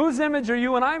 Whose image are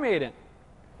you and I made in?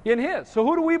 In His. So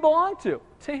who do we belong to?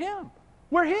 To Him.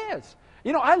 We're His.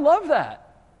 I love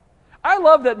that. I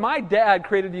love that my dad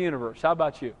created the universe. How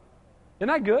about you? Isn't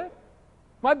that good?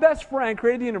 My best friend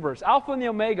created the universe. Alpha and the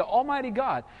Omega, Almighty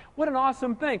God. What an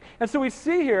awesome thing. And so we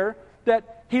see here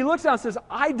that He looks down and says,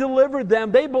 I delivered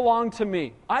them. They belong to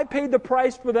me. I paid the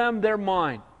price for them. They're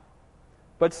mine.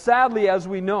 But sadly, as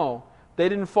we know, they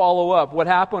didn't follow up. What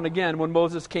happened again when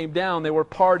Moses came down? They were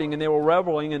partying and they were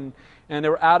reveling and they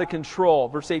were out of control.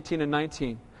 Verse 18 and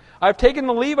 19. I've taken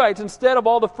the Levites instead of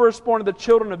all the firstborn of the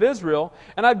children of Israel,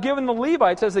 and I've given the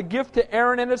Levites as a gift to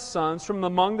Aaron and his sons from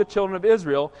among the children of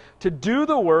Israel to do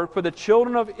the work for the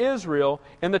children of Israel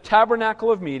in the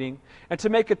tabernacle of meeting, and to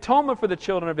make atonement for the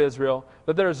children of Israel,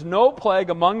 that there is no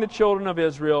plague among the children of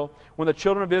Israel when the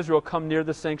children of Israel come near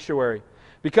the sanctuary.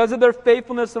 Because of their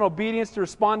faithfulness and obedience to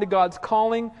respond to God's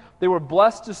calling, they were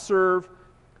blessed to serve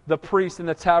the priest in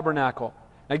the tabernacle.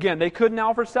 Again, they couldn't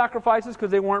offer sacrifices because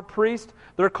they weren't priests.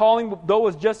 Their calling, though,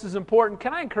 was just as important.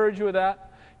 Can I encourage you with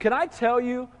that? Can I tell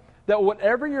you that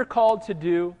whatever you're called to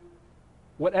do,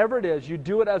 whatever it is, you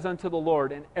do it as unto the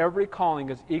Lord, and every calling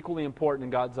is equally important in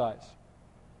God's eyes.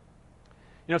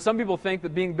 Some people think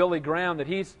that being Billy Graham, that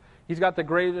he's got the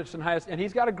greatest and highest, and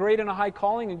he's got a great and a high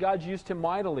calling, and God's used him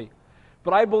mightily.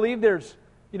 But I believe there's,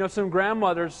 some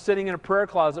grandmothers sitting in a prayer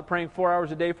closet praying 4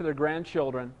 hours a day for their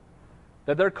grandchildren,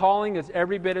 that their calling is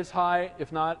every bit as high,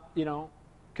 if not,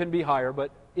 can be higher, but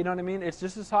you know what I mean? It's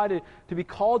just as high to be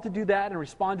called to do that and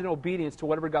respond in obedience to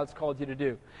whatever God's called you to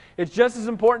do. It's just as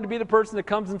important to be the person that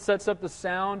comes and sets up the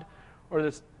sound,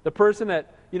 or the person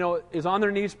that, is on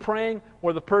their knees praying,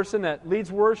 or the person that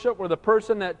leads worship, or the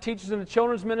person that teaches in the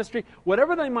children's ministry,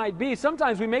 whatever they might be.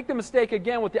 Sometimes we make the mistake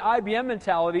again with the IBM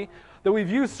mentality that we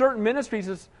view certain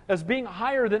ministries as being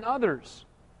higher than others.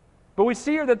 But we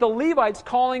see here that the Levites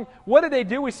calling, what did they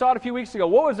do? We saw it a few weeks ago.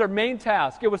 What was their main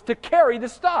task? It was to carry the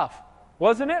stuff.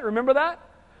 Wasn't it? Remember that?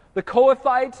 The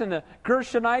Kohathites and the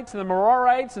Gershonites and the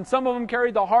Merarites, and some of them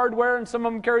carried the hardware, and some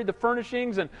of them carried the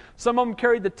furnishings, and some of them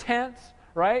carried the tents,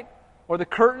 right? Or the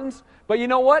curtains. But you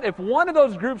know what? If one of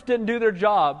those groups didn't do their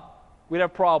job, we'd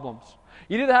have problems.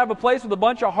 You'd either have a place with a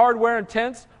bunch of hardware and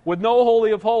tents with no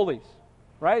Holy of Holies,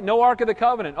 right? No Ark of the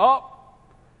Covenant.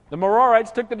 The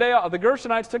Merarites took the day off. The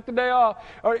Gershonites took the day off.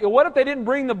 Or what if they didn't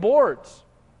bring the boards?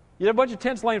 You had a bunch of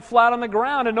tents laying flat on the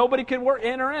ground and nobody could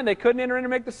enter in. They couldn't enter in and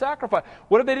make the sacrifice.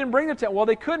 What if they didn't bring the tent? Well,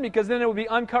 they couldn't, because then it would be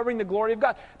uncovering the glory of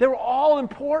God. They were all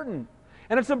important.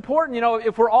 And it's important,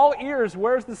 if we're all ears,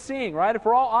 where's the seeing, right? If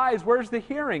we're all eyes, where's the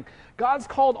hearing? God's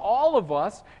called all of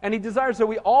us, and He desires that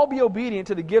we all be obedient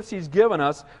to the gifts He's given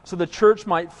us so the church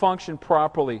might function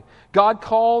properly. God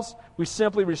calls, we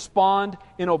simply respond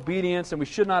in obedience, and we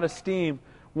should not esteem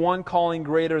one calling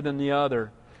greater than the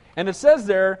other. And it says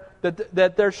there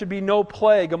that there should be no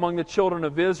plague among the children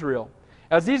of Israel.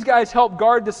 As these guys helped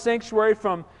guard the sanctuary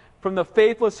from the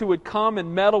faithless who would come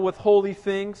and meddle with holy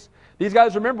things, these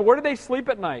guys, remember, where did they sleep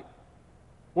at night?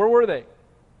 Where were they?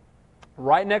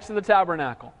 Right next to the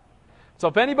tabernacle. So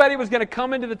if anybody was going to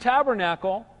come into the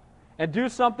tabernacle and do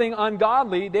something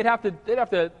ungodly, they'd have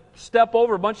to step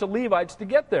over a bunch of Levites to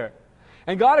get there.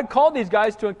 And God had called these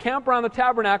guys to encamp around the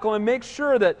tabernacle and make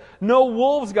sure that no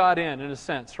wolves got in a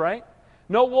sense, right?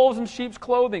 No wolves in sheep's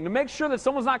clothing. To make sure that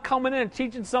someone's not coming in and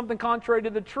teaching something contrary to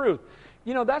the truth.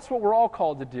 That's what we're all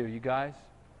called to do, you guys.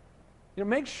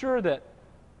 Make sure that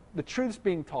the truth's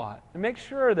being taught. And make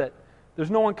sure that there's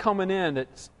no one coming in.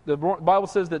 The Bible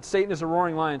says that Satan is a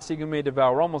roaring lion seeking whom he may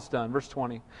devour. We're almost done. Verse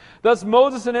 20. Thus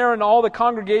Moses and Aaron and all the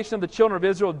congregation of the children of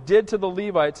Israel did to the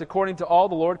Levites according to all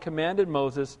the Lord commanded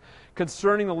Moses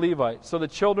concerning the Levites. So the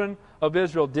children of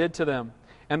Israel did to them.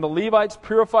 And the Levites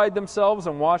purified themselves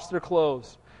and washed their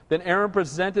clothes. Then Aaron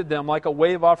presented them like a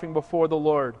wave offering before the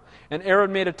Lord. And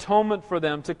Aaron made atonement for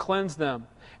them to cleanse them.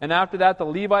 And after that, the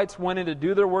Levites went in to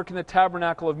do their work in the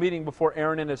tabernacle of meeting before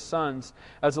Aaron and his sons.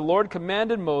 As the Lord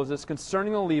commanded Moses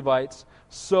concerning the Levites,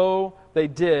 so they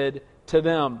did to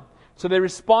them. So they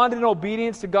responded in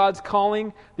obedience to God's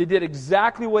calling. They did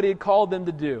exactly what He had called them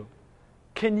to do.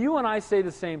 Can you and I say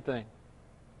the same thing?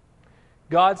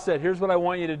 God said, here's what I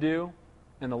want you to do,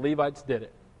 and the Levites did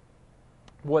it.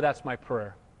 Boy, that's my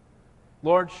prayer.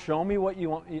 Lord, show me what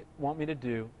you want me to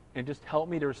do, and just help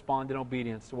me to respond in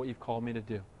obedience to what you've called me to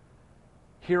do.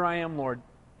 Here I am, Lord.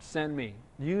 Send me.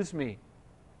 Use me.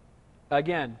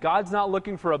 Again, God's not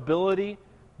looking for ability,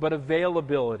 but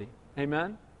availability.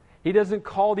 Amen? He doesn't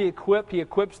call the equipped. He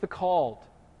equips the called.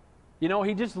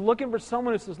 He's just looking for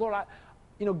someone who says, Lord,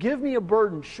 give me a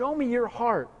burden. Show me your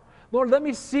heart. Lord, let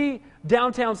me see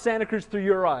downtown Santa Cruz through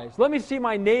your eyes. Let me see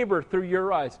my neighbor through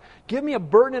your eyes. Give me a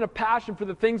burden and a passion for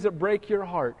the things that break your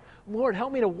heart. Lord,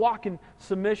 help me to walk in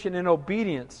submission and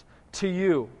obedience to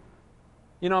you.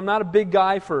 I'm not a big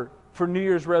guy for New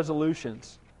Year's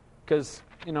resolutions because,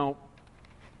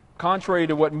 contrary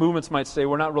to what movements might say,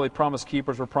 we're not really promise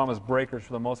keepers, we're promise breakers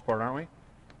for the most part, aren't we?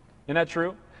 Isn't that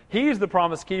true? He's the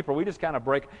promise keeper. We just kind of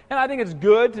break. And I think it's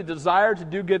good to desire to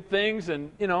do good things,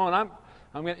 and here's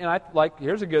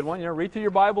a good one. Read through your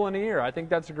Bible in a year. I think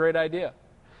that's a great idea.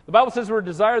 The Bible says we're to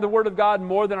desire the Word of God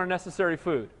more than our necessary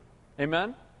food.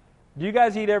 Amen? Do you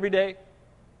guys eat every day?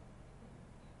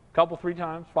 A couple, 3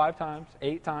 times, 5 times,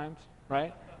 8 times,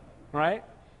 right? Right?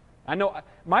 I know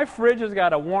my fridge has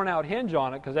got a worn-out hinge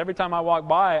on it because every time I walk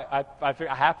by, I figure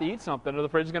I have to eat something or the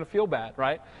fridge is going to feel bad,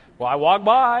 right? Well, I walk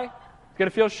by, it's going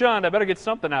to feel shunned. I better get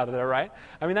something out of there, right?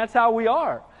 That's how we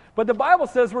are. But the Bible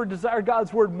says we're to desire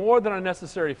God's Word more than our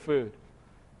necessary food.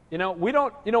 We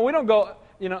don't go,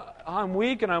 I'm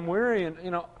weak and I'm weary and,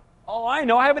 I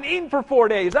know I haven't eaten for 4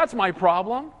 days. That's my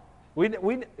problem. We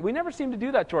never seem to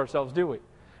do that to ourselves, do we?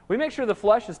 We make sure the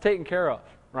flesh is taken care of,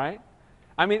 right?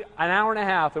 An hour and a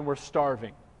half and we're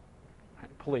starving.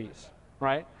 Right? Please,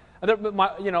 right?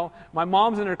 My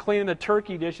mom's in there cleaning the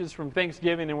turkey dishes from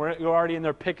Thanksgiving and we're already in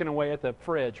there picking away at the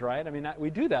fridge, right? We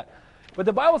do that. But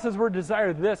the Bible says we're to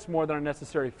desire this more than our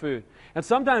necessary food. And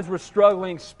sometimes we're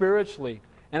struggling spiritually,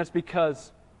 and it's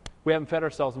because we haven't fed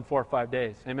ourselves in 4 or 5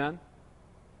 days. Amen?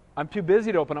 I'm too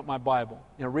busy to open up my Bible.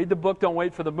 Read the book, don't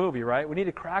wait for the movie, right? We need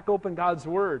to crack open God's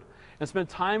Word and spend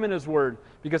time in His Word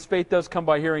because faith does come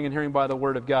by hearing and hearing by the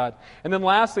Word of God. And then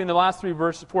lastly, in the last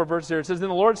 4 verses here, it says, Then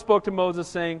the Lord spoke to Moses,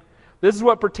 saying, This is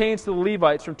what pertains to the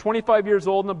Levites. From 25 years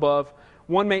old and above,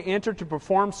 one may enter to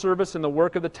perform service in the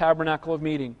work of the tabernacle of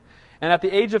meeting. And at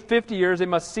the age of 50 years, they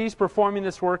must cease performing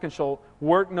this work and shall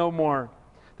work no more,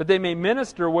 that they may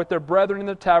minister with their brethren in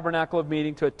the tabernacle of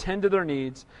meeting to attend to their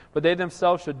needs, but they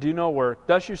themselves shall do no work.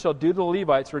 Thus you shall do to the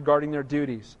Levites regarding their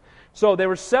duties. So they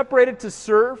were separated to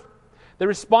serve. They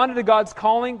responded to God's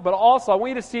calling, but also, I want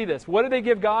you to see this. What did they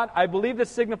give God? I believe this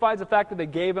signifies the fact that they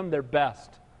gave Him their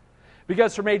best.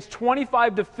 Because from age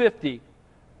 25 to 50,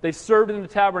 they served in the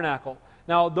tabernacle.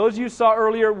 Now, those you saw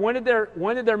earlier, when did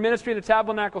their ministry in the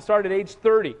tabernacle start? At age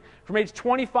 30. From age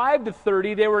 25 to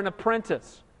 30, they were an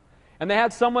apprentice. And they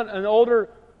had an older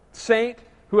saint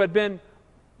who had been,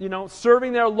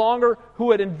 serving there longer,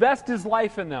 who had invested his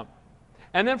life in them.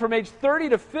 And then from age 30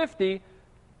 to 50,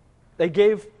 they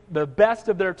gave the best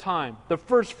of their time, the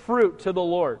first fruit to the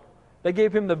Lord. They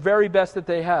gave Him the very best that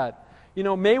they had.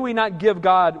 May we not give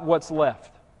God what's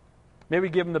left. May we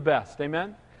give Him the best.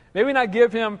 Amen? May we not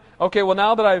give Him, okay, well,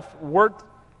 now that I've worked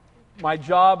my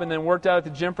job and then worked out at the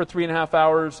gym for 3.5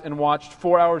 hours and watched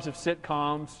 4 hours of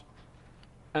sitcoms,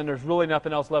 and there's really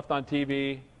nothing else left on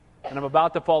TV, and I'm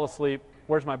about to fall asleep,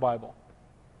 where's my Bible?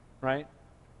 Right?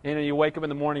 You wake up in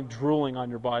the morning drooling on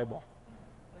your Bible.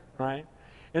 Right?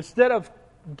 Instead of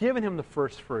giving Him the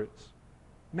first fruits,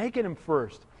 making Him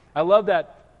first. I love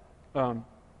that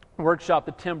workshop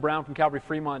that Tim Brown from Calvary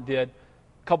Fremont did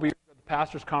a couple years ago at the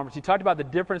Pastors Conference. He talked about the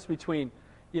difference between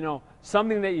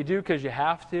something that you do because you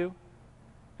have to,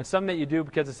 and something that you do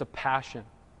because it's a passion.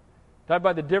 Talk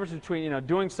about the difference between,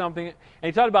 doing something, and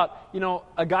he talked about,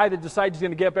 a guy that decides he's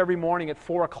going to get up every morning at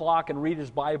 4 o'clock and read his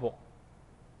Bible.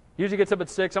 He usually gets up at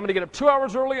 6. I'm going to get up 2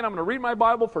 hours early, and I'm going to read my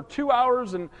Bible for 2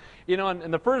 hours, and,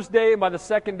 and the first day, and by the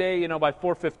second day, by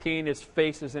 4:15, his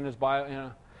face is in his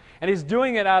Bible, And he's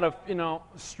doing it out of,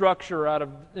 structure,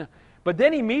 But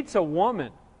then he meets a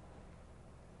woman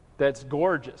that's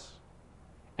gorgeous.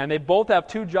 And they both have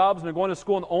 2 jobs, and they're going to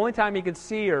school, and the only time he can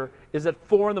see her is at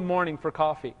 4 in the morning for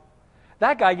coffee.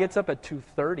 That guy gets up at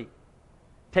 2:30,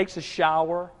 takes a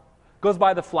shower, goes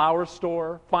by the flower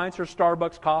store, finds her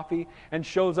Starbucks coffee, and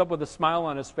shows up with a smile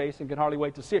on his face and can hardly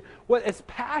wait to see her. Well, it's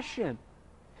passion.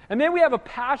 And then we have a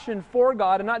passion for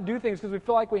God and not do things because we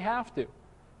feel like we have to.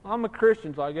 I'm a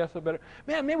Christian, so I guess I better.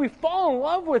 Man, we fall in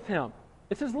love with Him.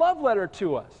 It's His love letter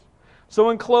to us.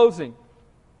 So in closing,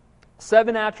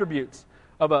 7 attributes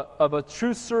of a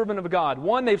true servant of God.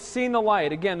 1, they've seen the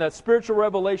light. Again, that spiritual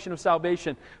revelation of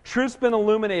salvation. Truth's been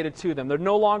illuminated to them. They're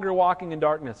no longer walking in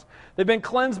darkness. They've been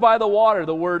cleansed by the water,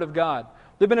 the Word of God.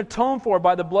 They've been atoned for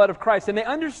by the blood of Christ. And they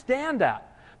understand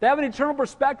that. They have an eternal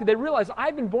perspective. They realize,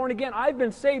 I've been born again. I've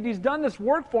been saved. He's done this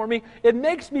work for me. It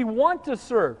makes me want to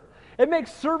serve. It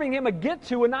makes serving Him a get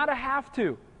to and not a have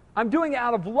to. I'm doing it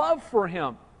out of love for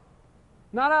Him.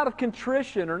 Not out of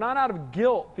contrition or not out of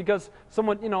guilt because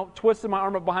someone, twisted my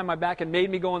arm up behind my back and made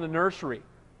me go in the nursery,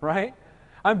 right?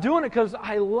 I'm doing it because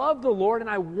I love the Lord and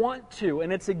I want to,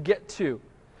 and it's a get to.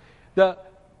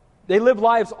 They live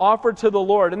lives offered to the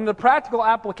Lord, and the practical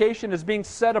application is being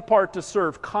set apart to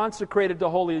serve, consecrated to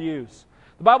holy use.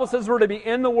 The Bible says we're to be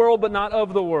in the world but not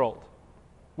of the world.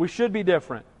 We should be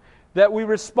different. That we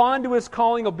respond to His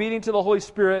calling, obedient to the Holy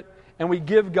Spirit, and we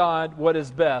give God what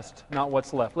is best, not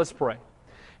what's left. Let's pray.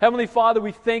 Heavenly Father,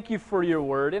 we thank You for Your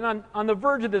Word. And on the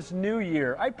verge of this new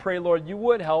year, I pray, Lord, You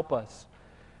would help us,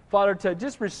 Father, to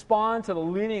just respond to the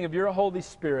leading of Your Holy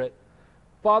Spirit.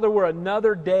 Father, we're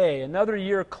another day, another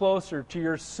year closer to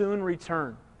Your soon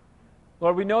return.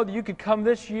 Lord, we know that You could come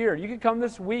this year. You could come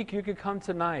this week. You could come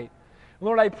tonight.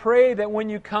 Lord, I pray that when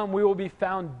You come, we will be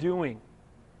found doing.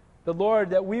 The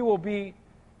Lord, that we will be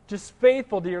just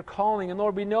faithful to Your calling. And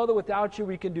Lord, we know that without You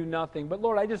we can do nothing. But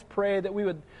Lord, I just pray that we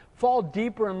would fall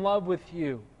deeper in love with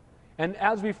You. And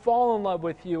as we fall in love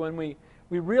with You and we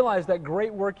realize that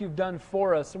great work You've done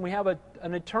for us and we have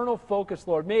an eternal focus,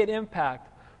 Lord, may it impact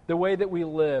the way that we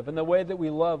live and the way that we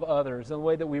love others and the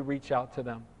way that we reach out to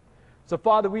them. So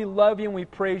Father, we love You and we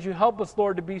praise You. Help us,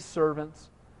 Lord, to be servants.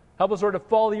 Help us, Lord, to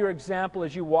follow Your example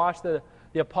as You wash the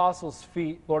apostles'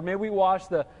 feet. Lord, may we wash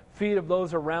the feet of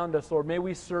those around us, Lord. May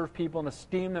we serve people and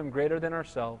esteem them greater than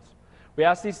ourselves. We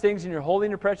ask these things in Your holy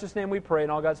and Your precious name we pray.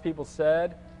 And all God's people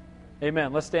said,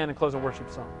 amen. Let's stand and close a worship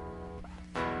song.